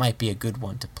 so that might be a good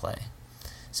one to play.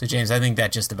 So, James, I think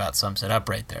that just about sums it up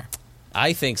right there.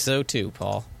 I think so too,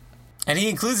 Paul. And he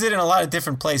includes it in a lot of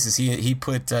different places. He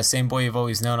put Same Boy You've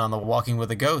Always Known on the Walking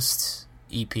with a Ghost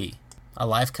EP, a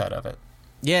live cut of it.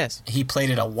 Yes. He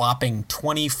played it a whopping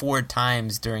 24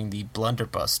 times during the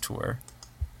Blunderbuss tour.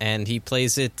 And he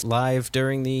plays it live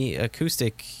during the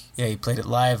acoustic. Yeah, he played it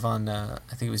live on, I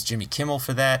think it was Jimmy Kimmel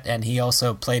for that, and he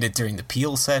also played it during the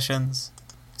Peel sessions.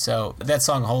 So that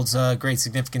song holds great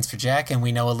significance for Jack, and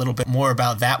we know a little bit more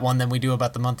about that one than we do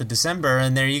about the month of December,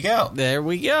 and there you go. There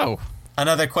we go.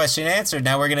 Another question answered.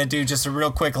 Now we're going to do just a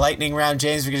real quick lightning round,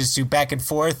 James. We're going to just do back and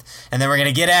forth, and then we're going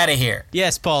to get out of here.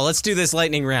 Yes, Paul, let's do this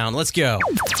lightning round. Let's go.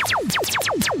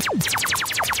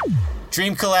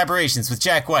 Dream collaborations with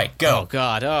Jack White. Go. Oh,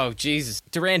 God. Oh, Jesus.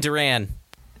 Duran Duran.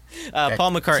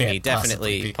 Paul McCartney,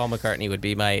 definitely. Paul McCartney would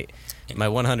be my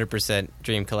 100%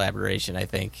 dream collaboration, I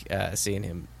think, seeing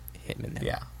him in that.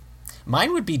 Yeah.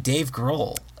 Mine would be Dave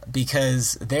Grohl,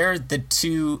 because they're the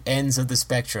two ends of the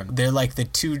spectrum. They're like the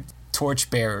two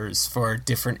torchbearers for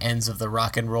different ends of the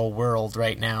rock and roll world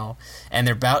right now, and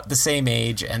they're about the same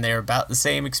age, and they're about the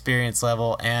same experience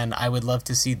level, and I would love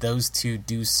to see those two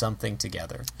do something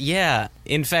together. Yeah.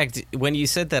 In fact, when you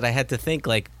said that, I had to think,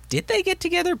 like, did they get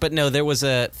together? But no, there was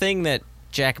a thing that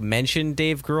Jack mentioned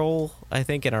Dave Grohl, I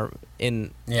think,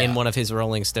 in one of his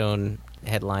Rolling Stone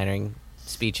headlining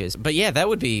speeches. But yeah, that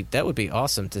would be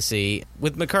awesome to see.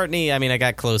 With McCartney, I mean, I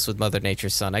got close with Mother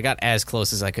Nature's Son. I got as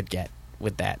close as I could get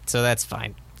with that, so that's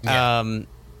fine. Yeah.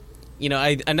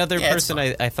 Another person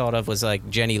I thought of was like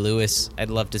Jenny Lewis. I'd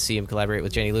love to see him collaborate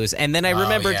with Jenny Lewis. And then I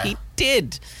remembered he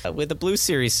did with the Blue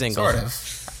Series single. Sort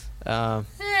of.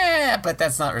 Yeah, but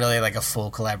that's not really like a full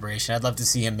collaboration. I'd love to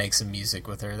see him make some music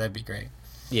with her. That'd be great.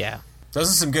 Yeah. Those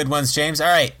are some good ones, James. All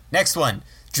right, next one.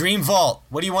 Dream Vault.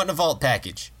 What do you want in a vault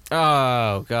package?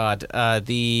 Oh, God.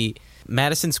 The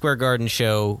Madison Square Garden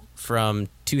show from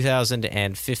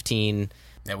 2015.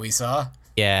 That we saw?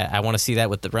 Yeah, I want to see that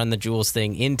with the Run the Jewels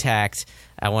thing intact.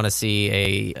 I want to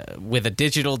see with a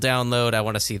digital download. I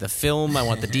want to see the film. I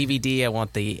want the DVD. I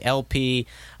want the LP.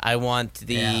 I want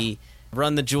the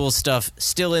Run the Jewels stuff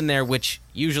still in there, which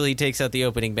usually takes out the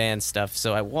opening band stuff.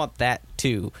 So I want that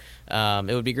too.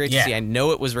 It would be great to see. I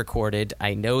know it was recorded.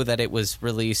 I know that it was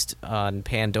released on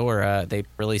Pandora. They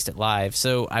released it live.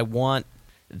 So I want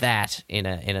that in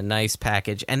a nice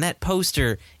package. And that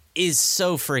poster is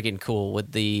so friggin' cool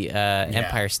with the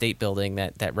Empire State Building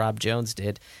that Rob Jones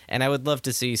did. And I would love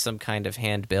to see some kind of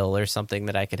handbill or something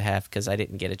that I could have, because I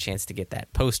didn't get a chance to get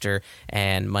that poster,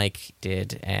 and Mike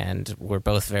did, and we're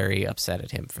both very upset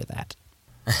at him for that.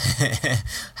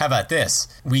 How about this?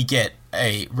 We get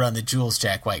a Run the Jewels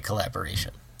Jack White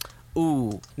collaboration.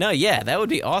 Ooh. No, yeah, that would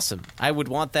be awesome. I would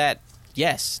want that,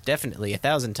 yes, definitely,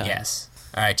 1,000 times. Yes.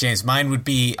 All right, James, mine would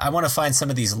be, I want to find some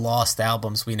of these lost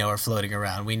albums we know are floating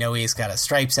around. We know he's got a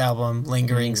Stripes album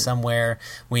lingering somewhere.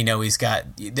 We know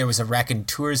there was a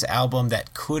Raconteurs album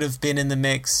that could have been in the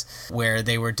mix, where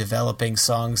they were developing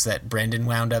songs that Brendan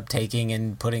wound up taking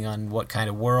and putting on What Kind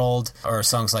of World, or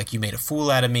songs like You Made a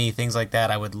Fool Out of Me, things like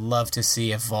that. I would love to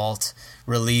see a vault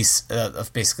release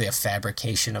of basically a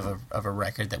fabrication of a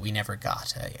record that we never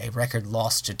got, a record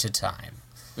lost to time.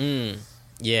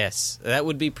 Yes, that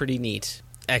would be pretty neat.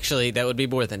 Actually, that would be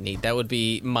more than neat. That would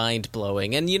be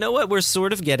mind-blowing. And you know what? We're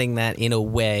sort of getting that in a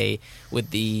way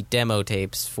with the demo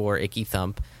tapes for Icky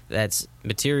Thump. That's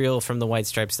material from the White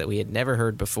Stripes that we had never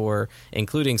heard before,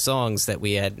 including songs that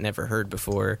we had never heard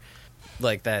before,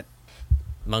 like that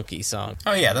Monkey song.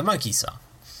 Oh, yeah, the Monkey song.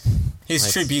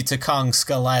 His tribute to Kong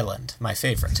Skull Island, my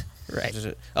favorite. Right.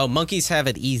 Oh, Monkeys Have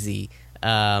It Easy.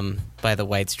 By the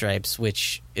White Stripes,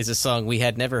 which is a song we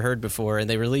had never heard before, and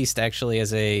they released actually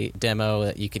as a demo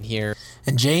that you can hear.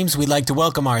 And James, we'd like to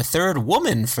welcome our third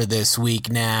woman for this week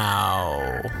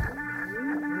now.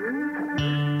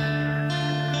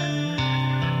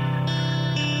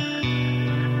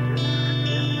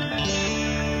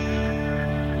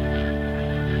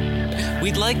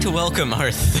 We'd like to welcome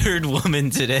our third woman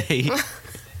today.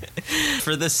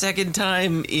 For the second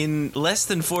time in less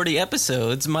than 40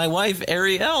 episodes, my wife,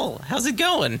 Ariel. How's it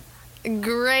going?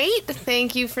 Great.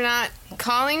 Thank you for not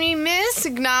calling me miss,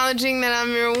 acknowledging that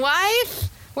I'm your wife.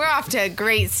 We're off to a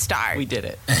great start. We did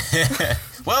it.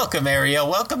 Welcome, Ariel.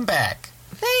 Welcome back.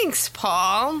 Thanks,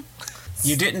 Paul.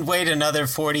 You didn't wait another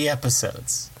 40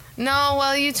 episodes. No,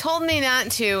 well, you told me not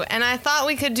to, and I thought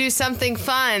we could do something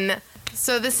fun.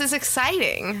 So this is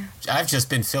exciting. I've just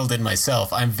been filled in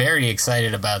myself. I'm very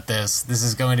excited about this. This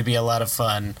is going to be a lot of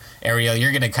fun. Ariel,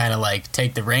 you're going to kind of like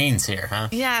take the reins here, huh?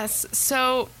 Yes.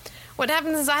 So what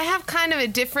happens is I have kind of a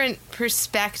different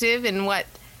perspective in what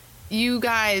you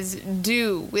guys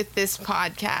do with this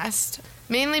podcast.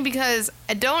 Mainly because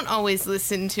I don't always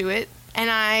listen to it, and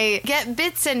I get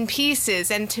bits and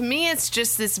pieces, and to me it's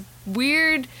just this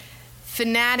weird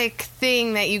fanatic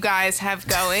thing that you guys have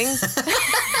going,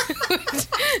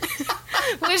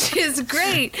 which is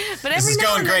great. But this is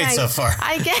going great so far.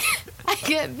 I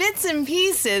get bits and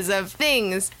pieces of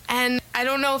things, and I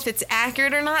don't know if it's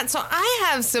accurate or not. So I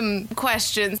have some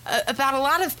questions about a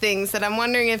lot of things that I'm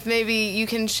wondering if maybe you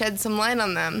can shed some light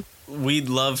on them. We'd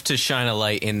love to shine a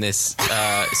light in this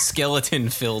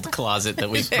skeleton-filled closet that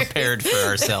we've prepared for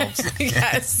ourselves.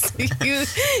 Yes,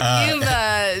 you've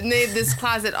made this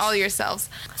closet all yourselves.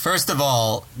 First of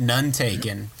all, none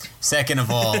taken. Second of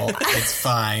all, it's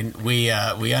fine. We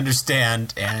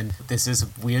understand, and this is a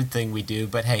weird thing we do,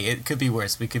 but hey, it could be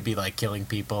worse. We could be like killing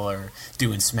people, or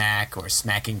doing smack, or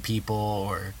smacking people,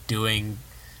 or doing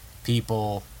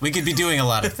people. We could be doing a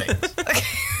lot of things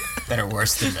that are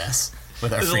worse than this.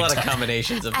 There's a lot of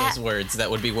combinations of those words that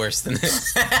would be worse than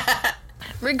this.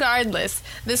 Regardless,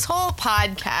 this whole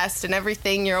podcast and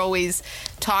everything you're always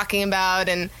talking about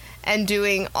and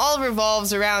doing all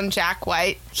revolves around Jack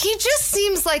White. He just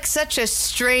seems like such a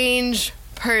strange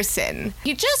person.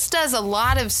 He just does a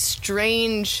lot of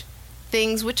strange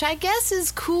things, which I guess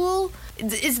is cool.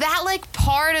 Is that like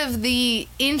part of the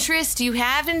interest you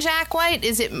have in Jack White?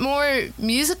 Is it more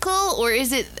musical, or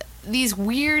is it these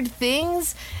weird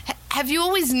things? Have you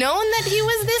always known that he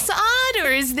was this odd,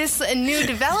 or is this a new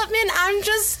development?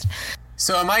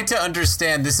 So am I to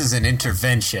understand this is an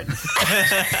intervention?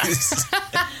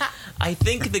 I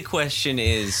think the question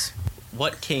is,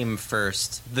 what came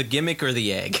first, the gimmick or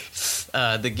the egg?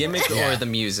 The gimmick or the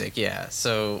music, yeah.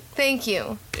 So thank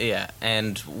you. Yeah,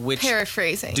 and which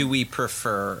paraphrasing do we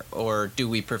prefer, or do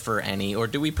we prefer any, or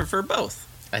do we prefer both?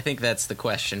 I think that's the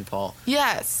question, Paul.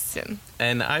 Yes.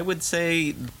 And I would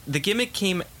say the gimmick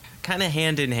came kind of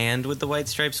hand in hand with the White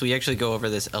Stripes. We actually go over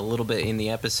this a little bit in the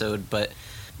episode, but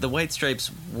the White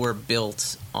Stripes were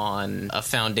built on a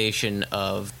foundation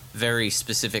of very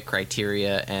specific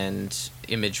criteria and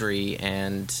imagery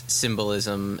and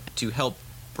symbolism to help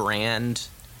brand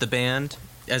the band,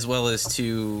 as well as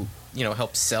to,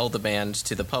 help sell the band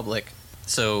to the public.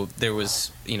 So there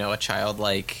was, a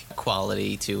childlike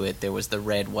quality to it. There was the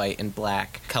red, white, and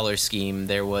black color scheme.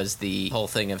 There was the whole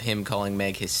thing of him calling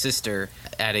Meg his sister,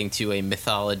 adding to a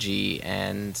mythology,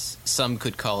 and some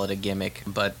could call it a gimmick,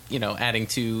 but, adding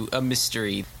to a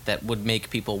mystery that would make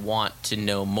people want to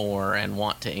know more and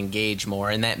want to engage more.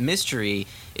 And that mystery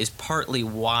is partly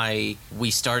why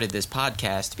we started this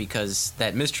podcast, because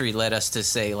that mystery led us to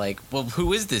say, well,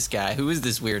 who is this guy? Who is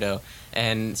this weirdo?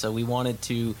 And so we wanted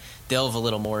to delve a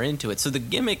little more into it. So the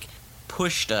gimmick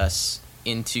pushed us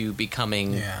into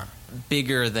becoming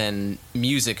bigger than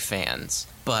music fans.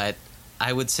 But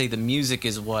I would say the music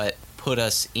is what put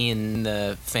us in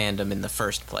the fandom in the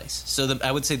first place. So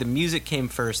I would say the music came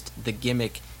first, the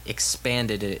gimmick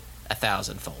expanded it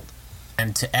 1,000-fold.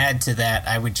 And to add to that,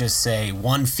 I would just say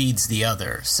one feeds the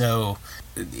other. So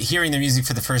hearing the music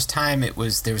for the first time, there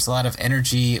was a lot of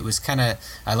energy. It was kind of,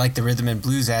 I like the rhythm and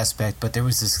blues aspect, but there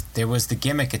was the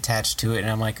gimmick attached to it, and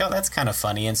I'm like, oh, that's kind of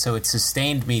funny. And so it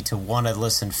sustained me to want to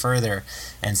listen further,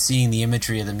 and seeing the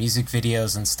imagery of the music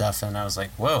videos and stuff, and I was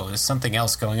like, whoa, there's something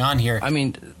else going on here. I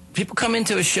mean, people come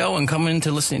into a show and come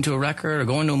into listening to a record or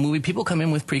going to a movie. People come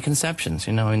in with preconceptions,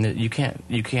 and you can't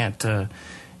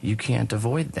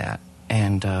avoid that.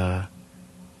 And,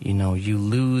 you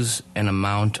lose an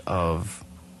amount of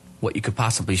what you could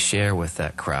possibly share with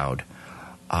that crowd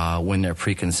when their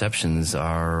preconceptions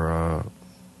are,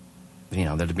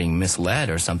 they're being misled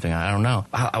or something. I don't know.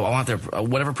 I want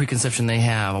whatever preconception they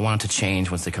have, I want it to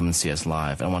change once they come and see us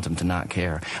live. I want them to not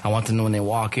care. I want them to know when they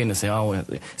walk in to say, oh,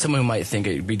 someone who might think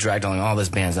it'd be dragged along, all this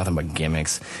band's nothing but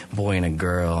gimmicks. Boy and a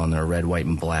girl, and they're red, white,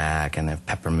 and black, and they have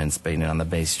peppermints painted on the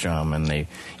bass drum, and they,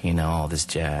 all this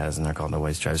jazz, and they're called the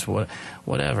White Stripes.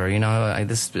 Whatever,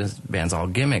 this band's all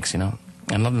gimmicks,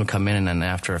 I love them to come in and then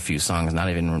after a few songs, not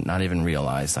even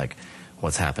realize,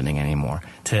 what's happening anymore,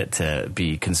 to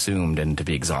be consumed and to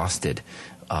be exhausted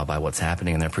by what's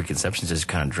happening, and their preconceptions just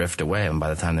kind of drift away. And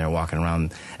by the time they're walking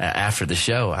around after the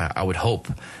show, I would hope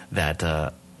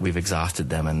that we've exhausted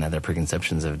them and that their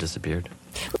preconceptions have disappeared.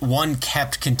 One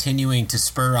kept continuing to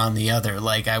spur on the other.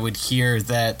 I would hear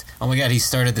that, oh my God, he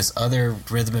started this other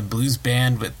rhythm and blues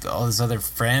band with all his other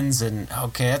friends, and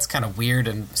okay, that's kind of weird.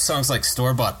 And songs like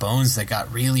Store Bought Bones that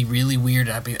got really, really weird.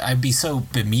 I'd be so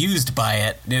bemused by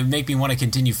it. It would make me want to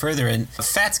continue further. And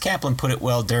Fats Kaplan put it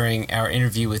well during our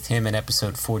interview with him in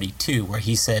episode 42, where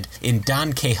he said, in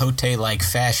Don Quixote-like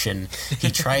fashion,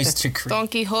 he tries to Don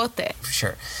Quixote.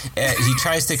 Sure. He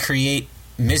tries to create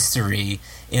mystery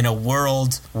in a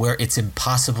world where it's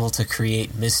impossible to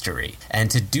create mystery. And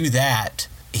to do that,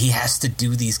 he has to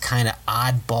do these kind of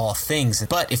oddball things.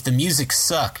 But if the music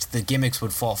sucked, the gimmicks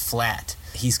would fall flat.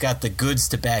 He's got the goods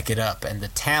to back it up and the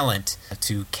talent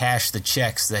to cash the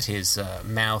checks that his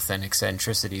mouth and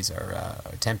eccentricities are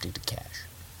attempting to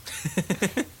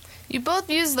cash. You both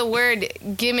use the word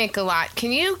gimmick a lot.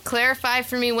 Can you clarify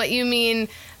for me what you mean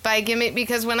by gimmick?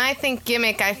 Because when I think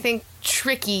gimmick, I think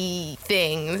tricky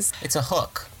things. It's a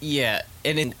hook. Yeah,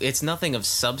 and it's nothing of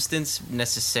substance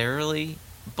necessarily,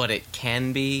 but it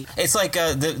can be. It's like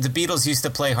the Beatles used to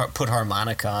put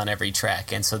harmonica on every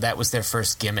track, and so that was their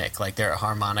first gimmick, they're a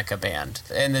harmonica band.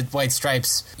 And the White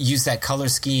Stripes use that color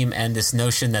scheme and this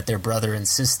notion that they're brother and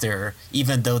sister,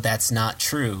 even though that's not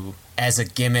true, as a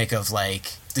gimmick of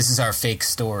this is our fake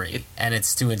story, and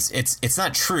it's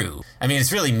not true. I mean,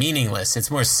 it's really meaningless. It's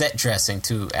more set dressing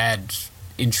to add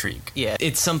intrigue. Yeah,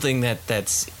 it's something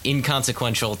that's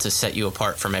inconsequential to set you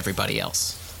apart from everybody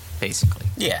else, basically.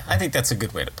 Yeah, I think that's a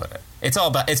good way to put it. It's all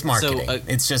about marketing. So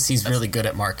it's just he's really good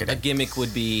at marketing. A gimmick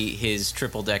would be his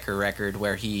triple-decker record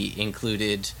where he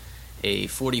included a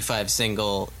 45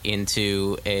 single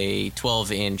into a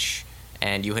 12-inch,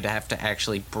 and you would have to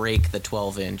actually break the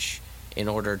 12-inch in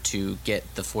order to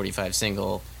get the 45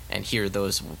 single and hear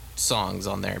those songs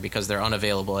on there, because they're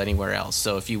unavailable anywhere else.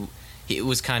 So it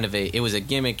was a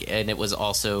gimmick, and it was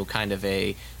also kind of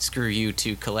a screw you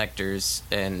to collectors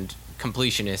and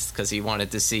completionists, because he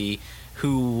wanted to see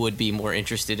who would be more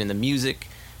interested in the music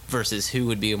versus who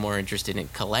would be more interested in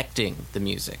collecting the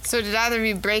music. So did either of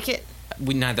you break it?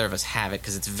 Neither of us have it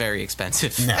because it's very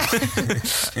expensive. No.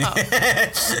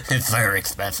 It's very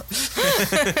expensive.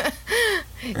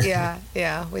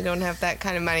 Yeah, we don't have that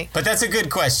kind of money. But that's a good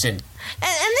question.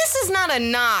 And this is not a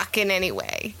knock in any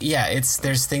way. Yeah,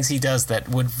 there's things he does that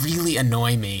would really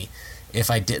annoy me if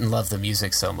I didn't love the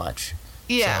music so much.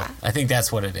 Yeah. So I think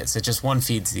that's what it is. It just one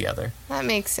feeds the other. That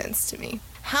makes sense to me.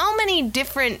 How many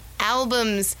different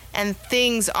albums and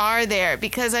things are there?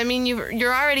 Because, I mean,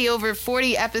 you're already over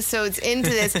 40 episodes into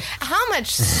this. How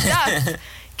much stuff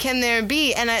can there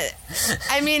be? And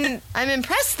I mean, I'm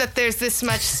impressed that there's this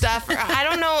much stuff. I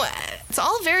don't know. It's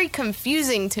all very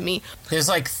confusing to me. There's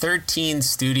like 13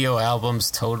 studio albums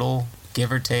total,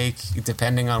 give or take,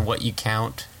 depending on what you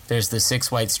count. There's the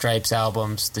 6 White Stripes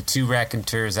albums, the 2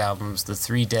 Raconteurs albums, the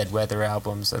 3 Dead Weather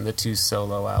albums, and the 2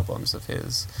 solo albums of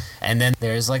his. And then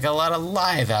there's like a lot of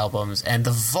live albums, and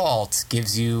the Vault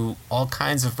gives you all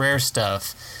kinds of rare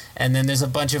stuff. And then there's a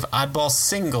bunch of oddball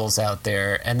singles out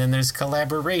there, and then there's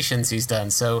collaborations he's done.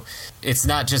 So it's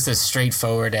not just as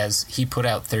straightforward as he put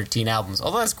out 13 albums,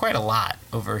 although that's quite a lot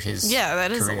over his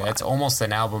that is career. a lot. It's almost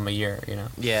an album a year, you know?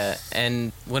 Yeah,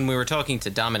 and when we were talking to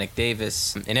Dominic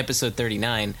Davis in episode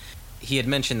 39, he had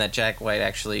mentioned that Jack White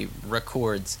actually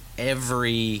records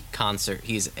every concert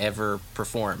he's ever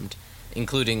performed,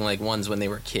 including like ones when they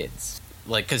were kids.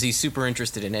 Like, because he's super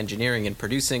interested in engineering and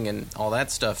producing and all that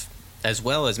stuff, as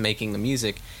well as making the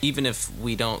music. Even if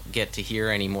we don't get to hear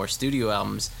any more studio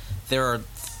albums, there are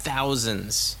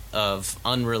thousands of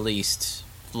unreleased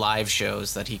live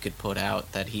shows that he could put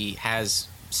out, that he has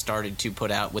started to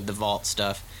put out with the Vault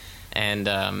stuff.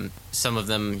 And some of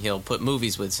them he'll put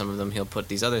movies with, some of them he'll put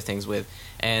these other things with.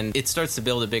 And it starts to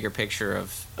build a bigger picture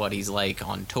of what he's like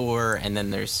on tour, and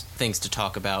then there's things to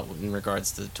talk about in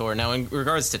regards to the tour. Now, in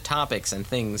regards to topics and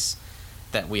things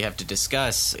that we have to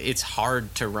discuss, it's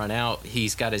hard to run out.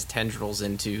 He's got his tendrils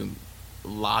into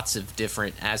lots of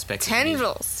different aspects.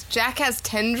 Tendrils. Jack has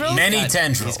tendrils? Many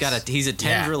tendrils. He's a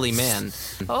tendrily man.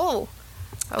 Oh,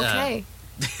 okay.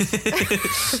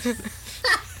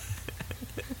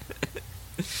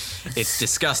 It's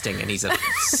disgusting, and he's a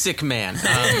sick man.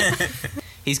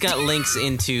 He's got links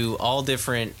into all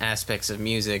different aspects of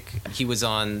music. He was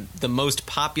on the most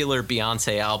popular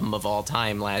Beyonce album of all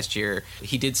time last year.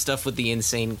 He did stuff with the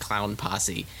Insane Clown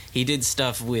Posse. He did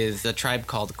stuff with a Tribe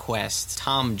Called Quest.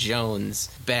 Tom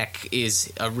Jones. Beck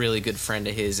is a really good friend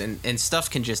of his. And stuff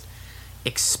can just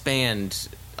expand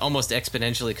almost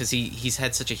exponentially because he's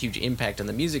had such a huge impact on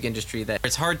the music industry that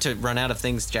it's hard to run out of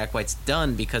things Jack White's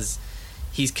done, because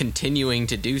he's continuing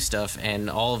to do stuff, and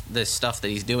all of this stuff that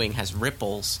he's doing has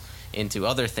ripples into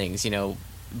other things. You know,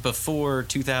 before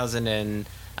 2000 and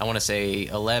I want to say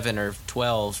 11 or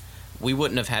 12, we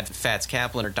wouldn't have had Fats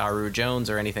Kaplan or Daru Jones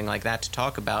or anything like that to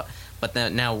talk about, but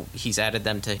then now he's added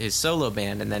them to his solo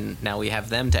band, and then now we have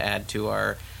them to add to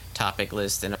our topic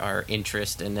list and our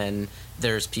interest, and then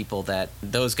there's people that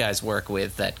those guys work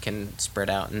with that can spread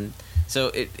out, and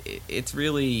so it's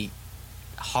really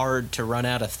hard to run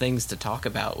out of things to talk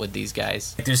about with these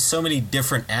guys. There's so many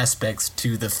different aspects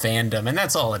to the fandom, and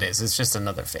that's all it is. It's just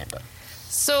another fandom.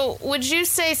 So would you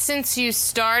say, since you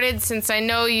started, since I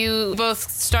know you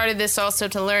both started this also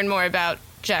to learn more about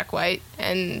Jack White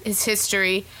and his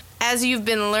history, as you've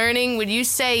been learning, would you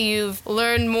say you've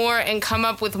learned more and come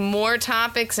up with more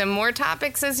topics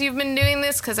as you've been doing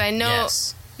this? Because I know...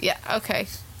 Yes. Yeah, okay.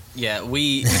 Yeah,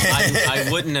 I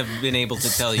wouldn't have been able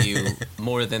to tell you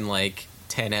more than like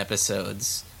 10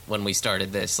 episodes when we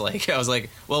started this. Like, I was like,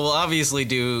 well, we'll obviously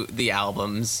do the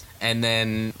albums, and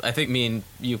then I think me and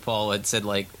you, Paul, had said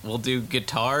like, we'll do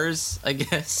guitars, I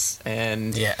guess,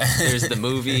 and there's the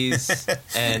movies,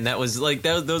 and that was like,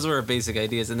 those were our basic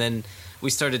ideas, and then we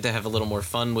started to have a little more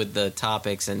fun with the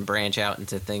topics and branch out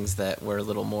into things that were a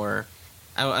little more,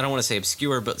 I don't want to say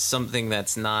obscure, but something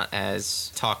that's not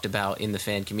as talked about in the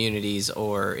fan communities,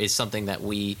 or is something that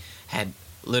we had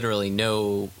literally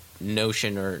no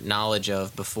notion or knowledge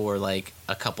of before, like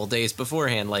a couple days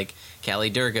beforehand. Like Kali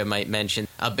Durga might mention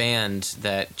a band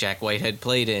that Jack White had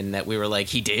played in that we were like,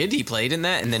 he played in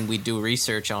that, and then we'd do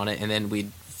research on it, and then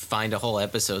we'd find a whole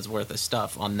episode's worth of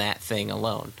stuff on that thing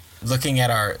alone. Looking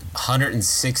at our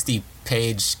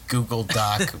 160-page Google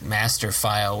Doc master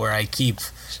file where I keep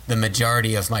the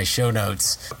majority of my show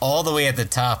notes, all the way at the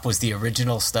top was the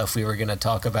original stuff we were going to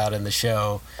talk about in the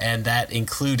show, and that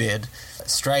included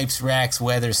Stripes, Rax,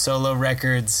 Weather solo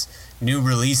records, new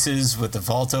releases with the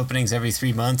Vault openings every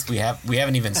 3 months. We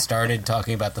haven't even started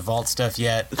talking about the Vault stuff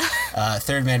yet.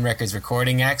 Third Man Records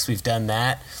recording acts, we've done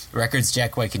that. Records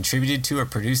Jack White contributed to or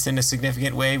produced in a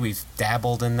significant way, we've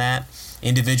dabbled in that.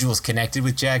 Individuals connected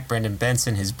with Jack, Brendan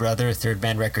Benson, his brother, Third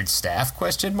Man Records staff, ?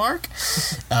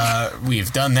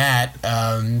 We've done that.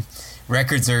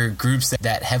 records are groups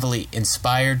that heavily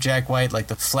inspired Jack White, like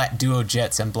the Flat Duo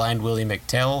Jets and Blind Willie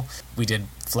McTell. We did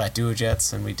Flat Duo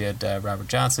Jets, and we did Robert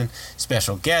Johnson.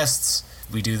 Special guests.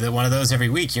 We do one of those every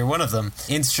week. You're one of them.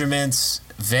 Instruments,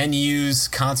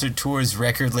 venues, concert tours,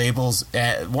 record labels.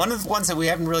 One of the ones that we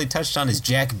haven't really touched on is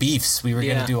Jack Beefs. We were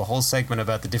going to do a whole segment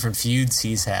about the different feuds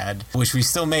he's had, which we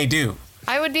still may do.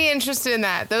 I would be interested in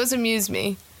that. Those amuse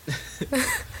me.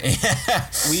 Yeah.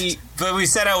 But we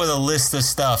set out with a list of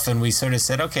stuff, and we sort of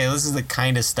said, okay, this is the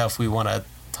kind of stuff we want to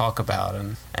talk about,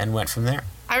 and went from there.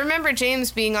 I remember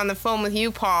James being on the phone with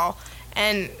you, Paul,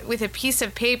 and with a piece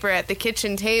of paper at the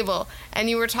kitchen table, and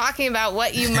you were talking about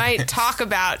what you might talk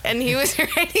about, and he was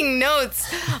writing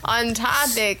notes on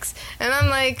topics, and I'm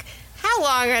like, how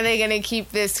long are they going to keep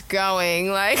this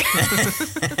going? Like,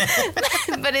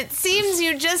 but it seems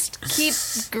you just keep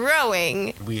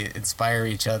growing. We inspire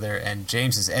each other, and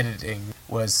James's editing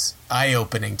was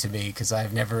eye-opening to me because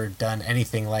I've never done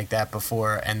anything like that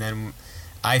before, and then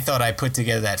I thought I put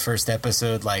together that first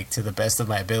episode, like, to the best of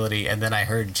my ability, and then I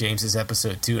heard James's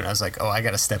episode, too, and I was like, oh, I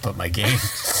gotta step up my game.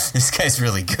 This guy's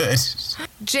really good.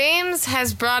 James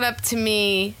has brought up to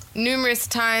me numerous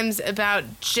times about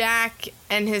Jack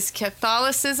and his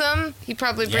Catholicism. He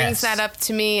probably brings that up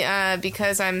to me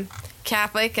because I'm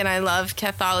Catholic, and I love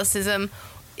Catholicism.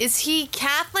 Is he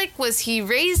Catholic? Was he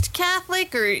raised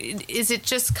Catholic? Or is it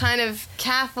just kind of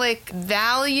Catholic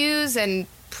values and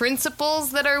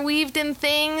principles that are weaved in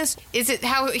things? Is it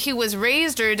how he was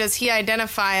raised, or does he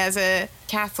identify as a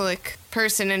Catholic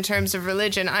person in terms of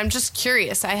religion? I'm just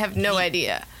curious. I have no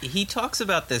idea. He talks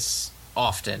about this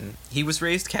often. He was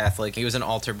raised Catholic. He was an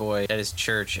altar boy at his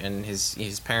church, and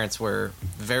his parents were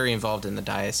very involved in the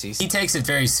diocese. He takes it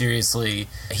very seriously.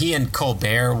 He and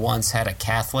Colbert once had a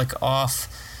Catholic off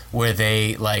where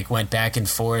they went back and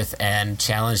forth and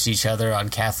challenged each other on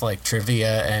Catholic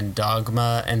trivia and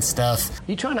dogma and stuff.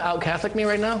 You trying to out-Catholic me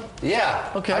right now? Yeah.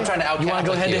 Okay. I'm trying to out-Catholic you. Want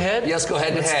to go head-to-head? Yes, go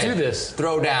head-to-head. Let's do this.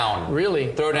 Throw down.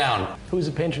 Really? Throw down. Who's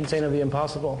the patron saint of the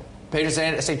impossible? Patron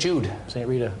saint, St. Jude. St.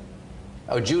 Rita.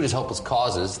 Oh, Jude is hopeless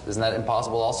causes. Isn't that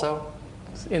impossible also?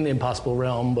 It's in the impossible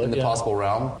realm, but in the possible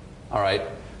realm? All right.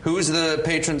 Who's the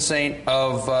patron saint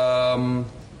of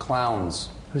clowns?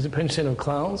 Who's the patron saint of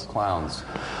clowns? Clowns.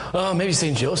 Maybe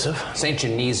St. Joseph. St.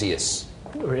 Genesius.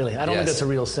 Really? I don't think that's a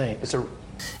real saint.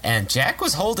 And Jack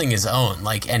was holding his own,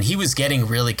 and he was getting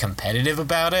really competitive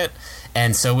about it,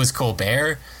 and so was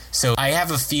Colbert. So I have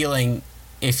a feeling,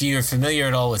 if you're familiar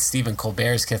at all with Stephen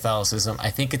Colbert's Catholicism, I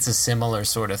think it's a similar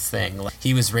sort of thing.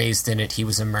 He was raised in it, he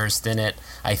was immersed in it.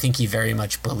 I think he very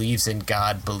much believes in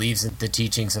God, believes in the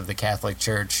teachings of the Catholic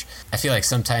Church. I feel like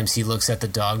sometimes he looks at the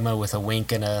dogma with a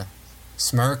wink and a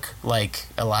smirk, like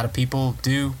a lot of people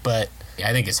do, but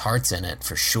I think his heart's in it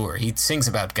for sure. He sings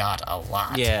about God a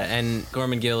lot. Yeah, and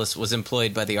Gorman Gillis was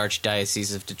employed by the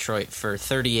Archdiocese of Detroit for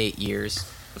 38 years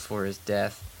before his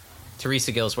death.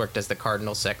 Teresa Gillis worked as the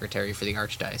Cardinal Secretary for the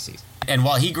Archdiocese. And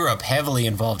while he grew up heavily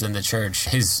involved in the church,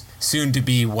 his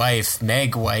soon-to-be wife,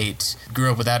 Meg White,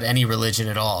 grew up without any religion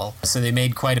at all. So they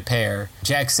made quite a pair.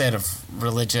 Jack said of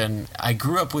religion, I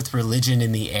grew up with religion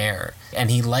in the air. And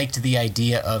he liked the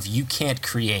idea of you can't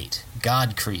create.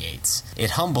 God creates.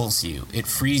 It humbles you. It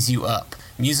frees you up.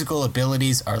 Musical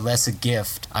abilities are less a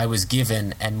gift I was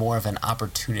given and more of an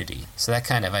opportunity. So that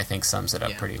kind of, I think, sums it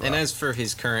up pretty well. And as for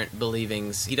his current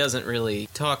believings, he doesn't really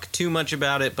talk too much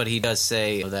about it, but he does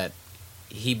say that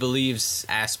he believes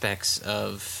aspects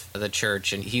of the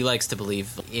church, and he likes to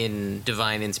believe in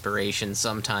divine inspiration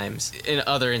sometimes. In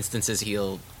other instances,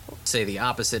 he'll say the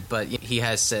opposite, but he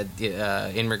has said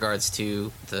in regards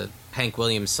to the Hank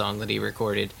Williams song that he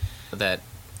recorded that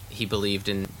he believed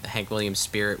in Hank Williams'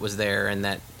 spirit was there, and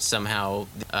that somehow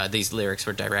these lyrics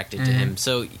were directed to him.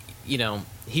 So,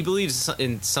 he believes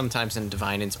sometimes in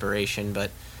divine inspiration,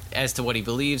 but as to what he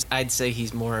believes, I'd say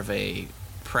he's more of a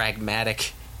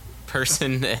pragmatic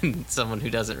person and someone who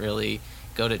doesn't really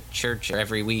go to church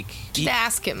every week. Just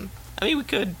ask him. I mean,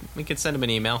 we could send him an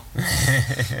email.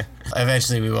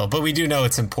 Eventually we will, but we do know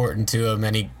it's important to him,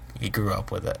 and he grew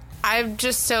up with it. I'm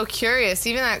just so curious.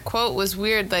 Even that quote was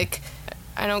weird,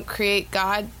 I don't create,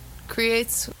 God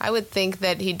creates. I would think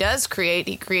that he does create.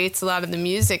 He creates a lot of the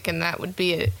music, and that would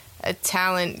be a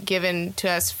talent given to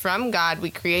us from God. We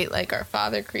create like our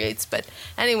Father creates. But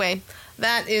anyway,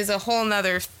 that is a whole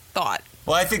nother thought.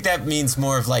 Well, I think that means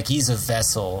more of he's a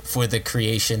vessel for the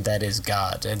creation that is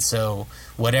God. And so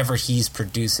whatever he's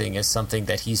producing is something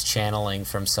that he's channeling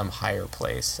from some higher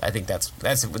place. I think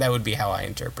that would be how I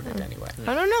interpret it anyway.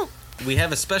 I don't know. We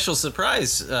have a special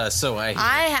surprise, so I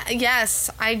hear. Yes,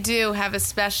 I do have a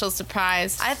special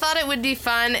surprise. I thought it would be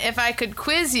fun if I could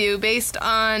quiz you based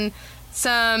on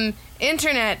some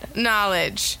internet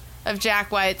knowledge of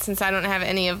Jack White since I don't have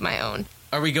any of my own.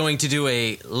 Are we going to do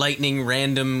a lightning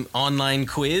random online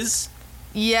quiz?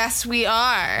 Yes, we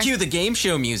are. Cue the game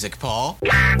show music, Paul.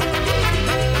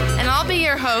 And I'll be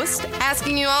your host,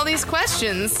 asking you all these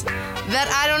questions that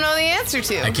I don't know the answer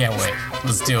to. I can't wait.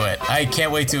 Let's do it. I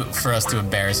can't wait for us to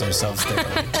embarrass ourselves.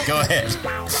 Go ahead.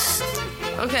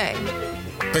 Okay.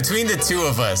 Between the two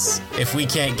of us, if we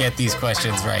can't get these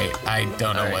questions right, I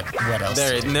don't know what else.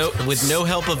 There, with no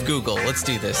help of Google. Let's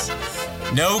do this.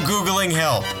 No Googling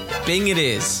help. Bing it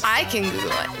is. I can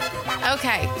Google it.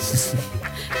 Okay.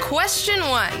 Question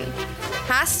 1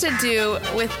 has to do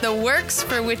with the works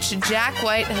for which Jack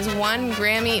White has won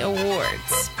Grammy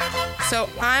Awards. So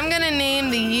I'm going to name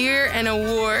the year and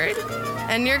award,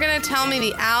 and you're going to tell me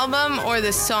the album or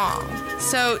the song.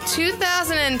 So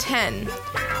 2010,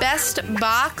 Best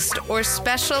Boxed or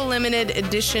Special Limited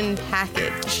Edition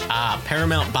Package.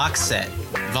 Paramount Box Set,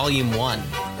 Volume 1.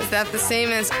 Is that the same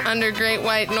as Under Great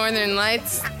White Northern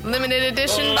Lights Limited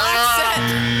Edition Box Set?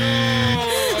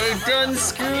 I done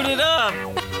screwed it up.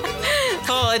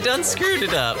 Paul, I done screwed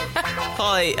it up.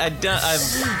 Paul,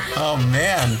 Oh,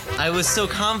 man. I was so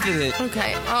confident.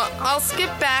 Okay, I'll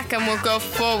skip back and we'll go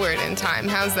forward in time.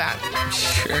 How's that?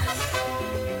 Sure.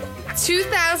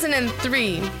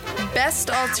 2003, Best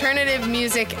Alternative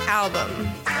Music Album.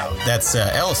 That's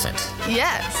Elephant.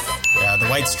 Yes. The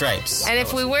White Stripes. And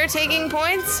if we were taking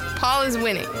points, Paul is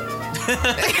winning.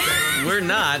 We're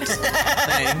not.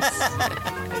 Thanks.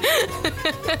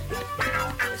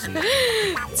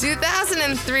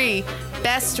 2003,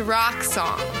 Best Rock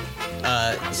Song.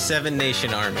 Seven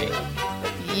Nation Army.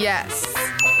 Yes.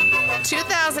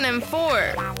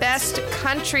 2004, Best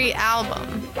Country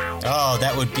Album. Oh,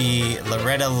 that would be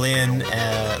Loretta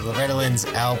Lynn's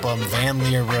album Van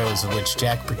Leer Rose, which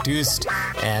Jack produced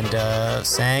and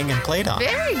sang and played on.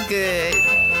 Very good.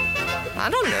 I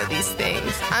don't know these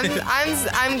things.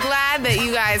 I'm glad that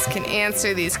you guys can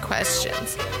answer these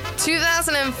questions.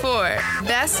 2004,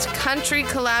 Best Country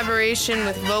Collaboration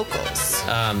with Vocals.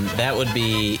 That would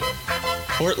be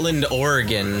Portland,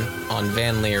 Oregon on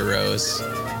Van Leer Rose.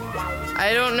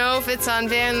 I don't know if it's on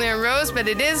Van Leer Rose, but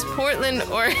it is Portland,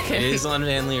 Oregon. It is on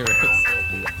Van Leer Rose.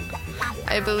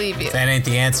 I believe you. If that ain't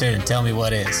the answer, then tell me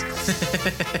what is.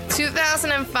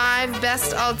 2005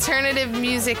 Best Alternative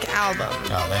Music Album.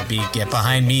 Oh, that'd be Get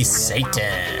Behind Me,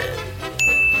 Satan.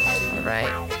 All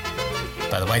right.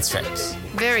 By the White Stripes.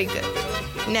 Very good.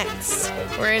 Next,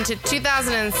 we're into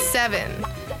 2007.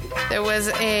 There was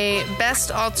a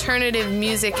Best Alternative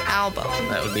Music Album.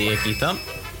 That would be Icky Thump.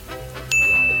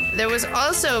 There was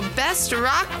also Best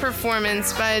Rock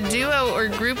Performance by a duo or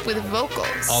group with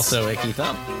vocals. Also Icky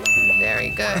Thump.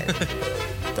 Very good.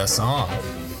 The song.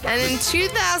 And in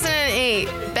 2008,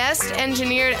 Best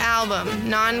Engineered Album,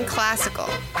 Non-Classical.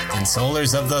 And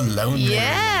Solars of the Lone Man.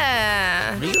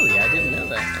 Yeah. Really? I didn't know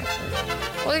that.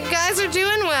 Well, you guys are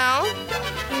doing well.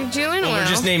 You're doing well. We're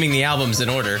just naming the albums in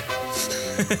order.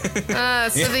 So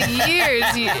the years,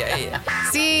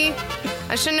 see,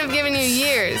 I shouldn't have given you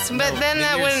years, but then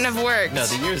that wouldn't have worked. No,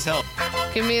 the years help.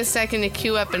 Give me a second to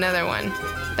queue up another one.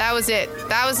 That was it.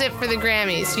 That was it for the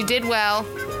Grammys. You did well.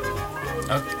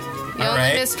 Okay. You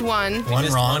only missed one. One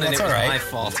wrong. That's all right. My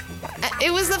fault.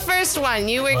 It was the first one.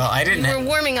 You were. Well, I didn't. You were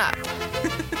warming up.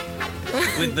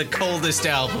 With the coldest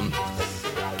album.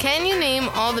 Can you name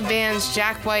all the bands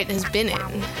Jack White has been in?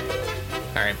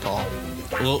 All right, Paul.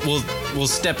 We'll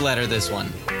step ladder this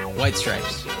one. White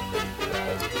Stripes.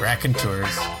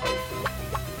 Raconteurs.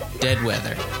 Dead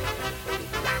Weather.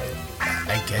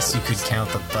 I guess you could count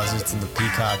the Buzzards and the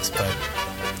Peacocks, but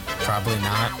probably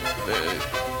not.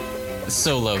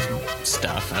 Solo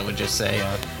stuff, I would just say.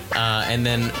 And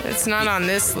then it's not on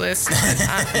this list.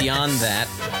 Beyond that,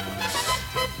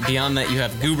 you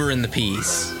have Goober and the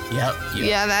Peas. Yep.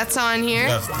 Yeah, that's on here.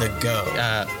 You have The Go.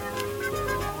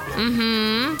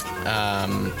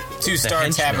 Two Star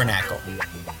Tabernacle.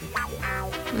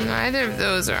 Neither of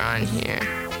those are on here.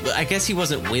 I guess he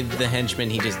wasn't with the Henchmen.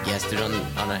 He just guested on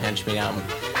a Henchman album.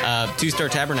 Two Star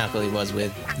Tabernacle he was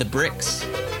with. The Bricks.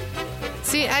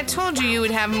 See, I told you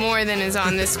would have more than is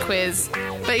on this quiz,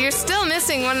 but you're still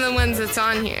missing one of the ones that's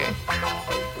on here.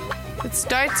 It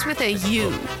starts with a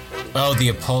U. Oh, the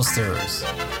Upholsterers.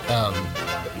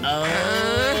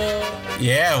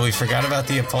 Yeah, we forgot about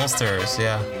the Upholsterers,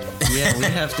 yeah. Yeah, we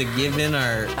have to give in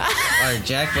our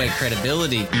Jack White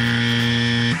credibility.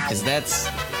 Because that's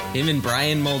him and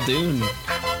Brian Muldoon.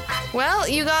 Well,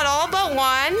 you got all but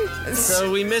one.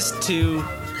 So we missed two,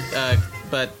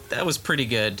 but that was pretty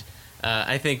good.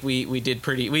 I think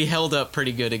we held up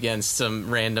pretty good against some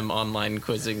random online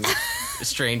quizzing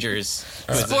strangers.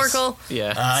 with this. Sporkle.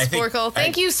 Yeah. Sporkle.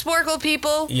 Thank you, Sporkle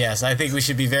people. Yes, I think we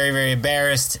should be very, very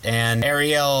embarrassed. And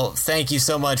Ariel, thank you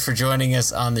so much for joining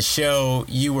us on the show.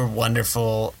 You were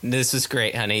wonderful. This was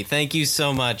great, honey. Thank you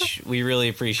so much. We really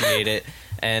appreciate it.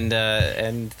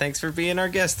 And thanks for being our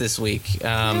guest this week. You're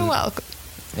welcome.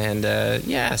 And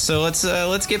yeah, so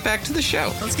let's get back to the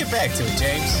show. Let's get back to it,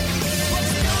 James.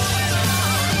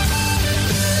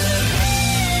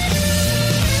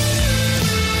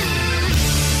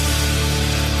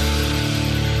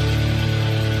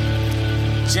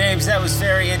 James, that was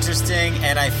very interesting,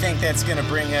 and I think that's going to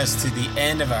bring us to the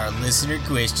end of our listener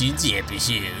questions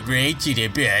episode. Right to the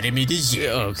bottom of the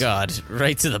show. Oh, God.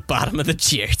 Right to the bottom of the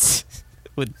charts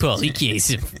with Paulie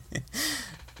Kasem.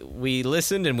 We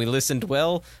listened, and we listened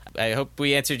well. I hope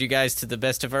we answered you guys to the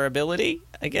best of our ability,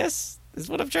 I guess, is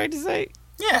what I'm trying to say.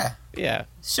 Yeah. Yeah.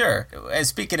 Sure. And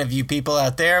speaking of you people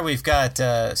out there, we've got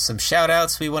some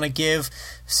shout-outs we want to give.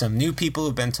 Some new people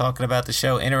who've been talking about the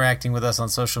show, interacting with us on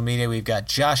social media. We've got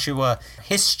Joshua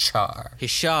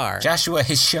Hishar. Joshua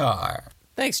Hishar.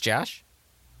 Thanks, Josh.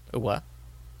 What?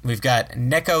 We've got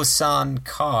Neko-san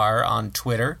Carr on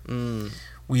Twitter.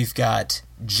 We've got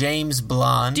James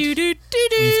Blonde. We've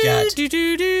got...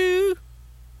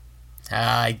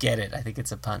 I get it. I think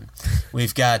it's a pun.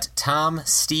 We've got Tom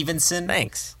Stevenson.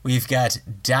 Thanks. We've got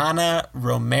Donna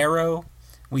Romero.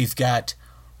 We've got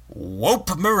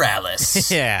Wope Morales.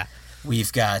 Yeah.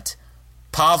 We've got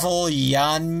Pavel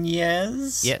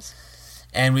Yanez. Yes.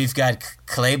 And we've got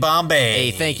Clay Bombay.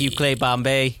 Hey, thank you, Clay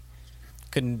Bombay.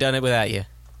 Couldn't have done it without you.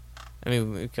 I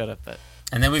mean, we could have, but...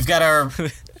 And then we've got our...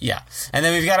 Yeah. And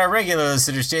then we've got our regular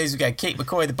listeners, James. We've got Kate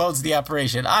McCoy, the bones of the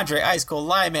operation. Andre Ice Cold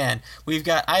Lyman. We've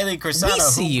got Eileen Corsano. We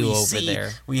see you over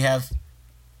there. We have...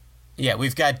 Yeah,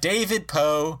 we've got David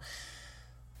Poe.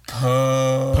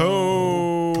 Poe.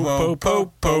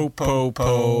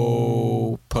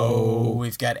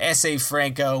 We've got S.A.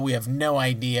 Franco. We have no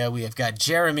idea. We have got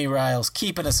Jeremy Riles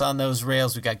keeping us on those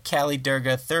rails. We've got Callie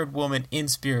Durga, third woman in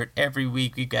spirit every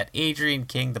week. We've got Adrian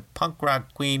King, the punk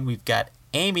rock queen. We've got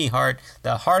Amy Hart,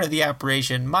 the heart of the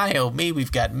operation. My oh me.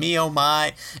 We've got me oh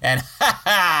my. And ha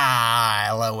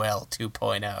ha, LOL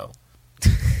 2.0.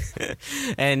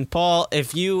 And Paul,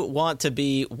 if you want to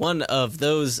be one of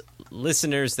those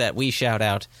listeners that we shout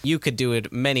out, you could do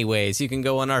it many ways. You can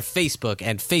go on our Facebook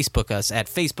and Facebook us at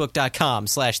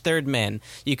facebook.com/thirdmen.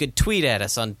 You could tweet at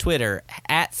us on Twitter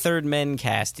at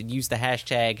thirdmencast and use the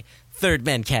hashtag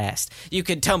ThirdMenCast. You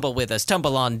could tumble with us,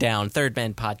 tumble on down,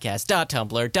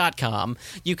 thirdmenpodcast.tumblr.com.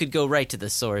 You could go right to the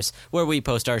source where we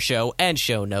post our show and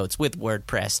show notes with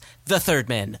WordPress,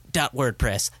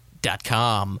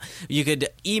 thethirdmen.wordpress.com. You could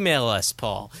email us,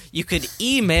 Paul. You could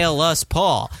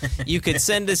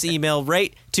send us email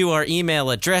right to our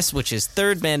email address, which is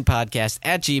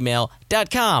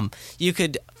thirdmenpodcast@gmail.com. You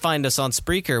could find us on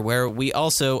Spreaker, where we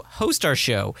also host our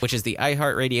show, which is the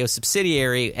iHeartRadio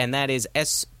subsidiary, and that is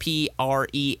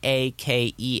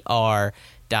SPREAKER.com.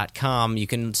 You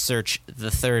can search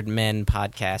the Third Men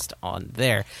Podcast on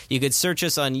there. You could search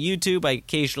us on YouTube. I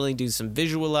occasionally do some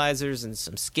visualizers and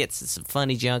some skits and some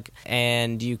funny junk.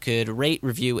 And you could rate,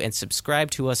 review, and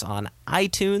subscribe to us on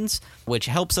iTunes, which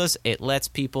helps us. It lets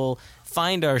people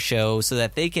find our show so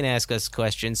that they can ask us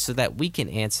questions so that we can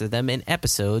answer them in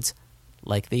episodes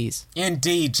like these.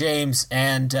 Indeed, James.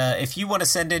 And if you want to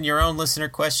send in your own listener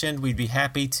question, we'd be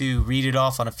happy to read it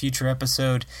off on a future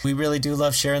episode. We really do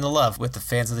love sharing the love with the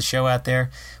fans of the show out there.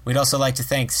 We'd also like to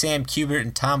thank Sam Kubert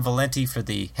and Tom Valenti for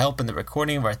the help in the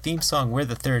recording of our theme song, We're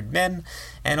the Third Men,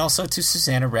 and also to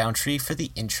Susanna Roundtree for the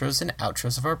intros and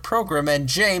outros of our program. And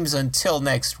James, until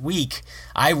next week,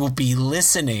 I will be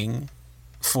listening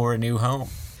for a new home.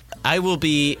 I will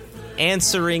be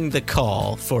answering the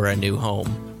call for a new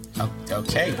home.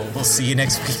 Okay, well, we'll see you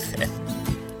next week then.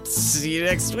 See you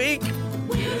next week.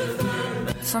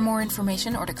 For more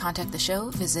information or to contact the show,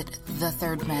 visit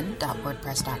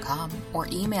thethirdmen.wordpress.com or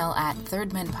email at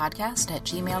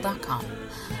thirdmenpodcast@gmail.com.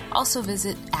 Also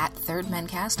visit at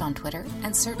thirdmencast on Twitter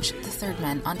and search The Third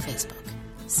Men on Facebook.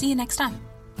 See you next time.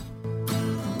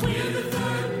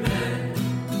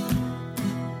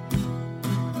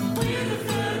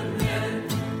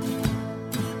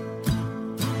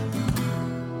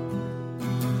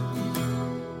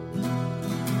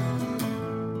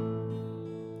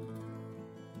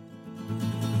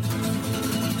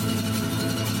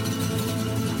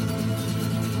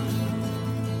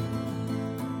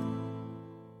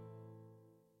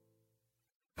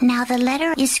 Now the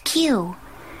letter is Q,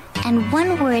 and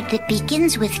one word that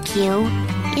begins with Q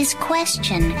is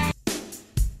question.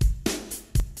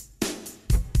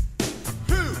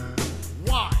 Who,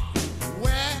 why,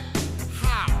 where,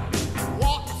 how,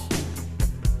 what,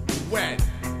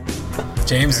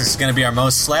 James, this is going to be our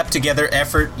most slapped together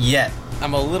effort yet.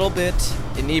 I'm a little bit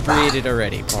inebriated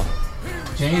already, Paul.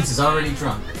 James is already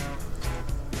drunk.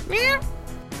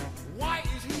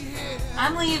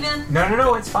 I'm leaving.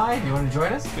 No, it's fine. You want to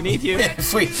join us? We need you.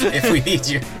 if we need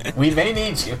you. We may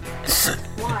need you.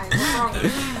 Why? What's wrong with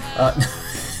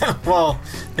you? Well,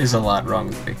 there's a lot wrong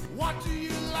with me.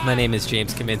 My name is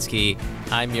James Kaminsky.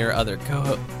 I'm your other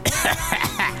co-host.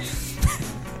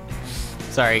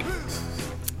 Sorry.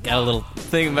 Got a little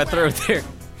thing in my throat there.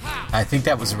 I think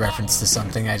that was a reference to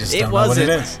something. I just It don't know what it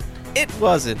wasn't. is. It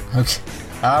wasn't. Okay.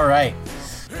 All right.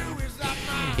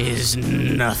 Is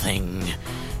nothing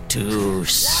to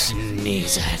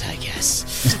sneeze at, I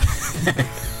guess.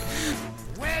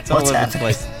 It's all What's over happening?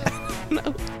 the place.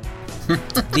 No.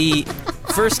 The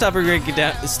first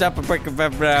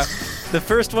the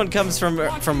first one comes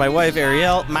from my wife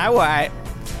Ariel, my wife.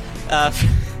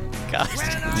 God,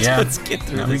 Yeah. let's get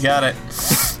through No, this. we got it.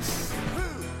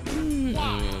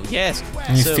 Yes.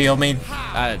 Can you feel me?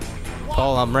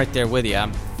 Paul, I'm right there with you.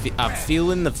 I'm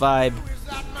feeling the vibe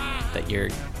that you're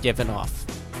giving off.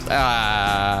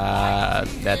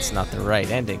 That's not the right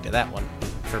ending to that one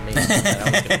for me. That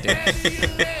I was gonna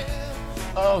do.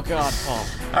 Oh God, Paul.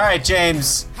 All right,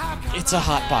 James. It's a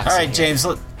hot box. All right, in here. James.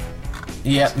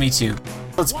 Yeah, me too.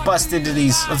 Let's bust into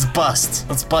these. Let's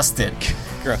bust in.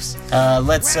 Gross.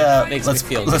 Let's Makes let's me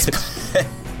feel let's. good.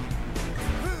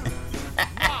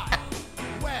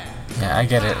 Yeah, I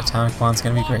get it. Atomic Blonde's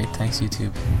gonna be great. Thanks,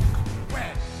 YouTube.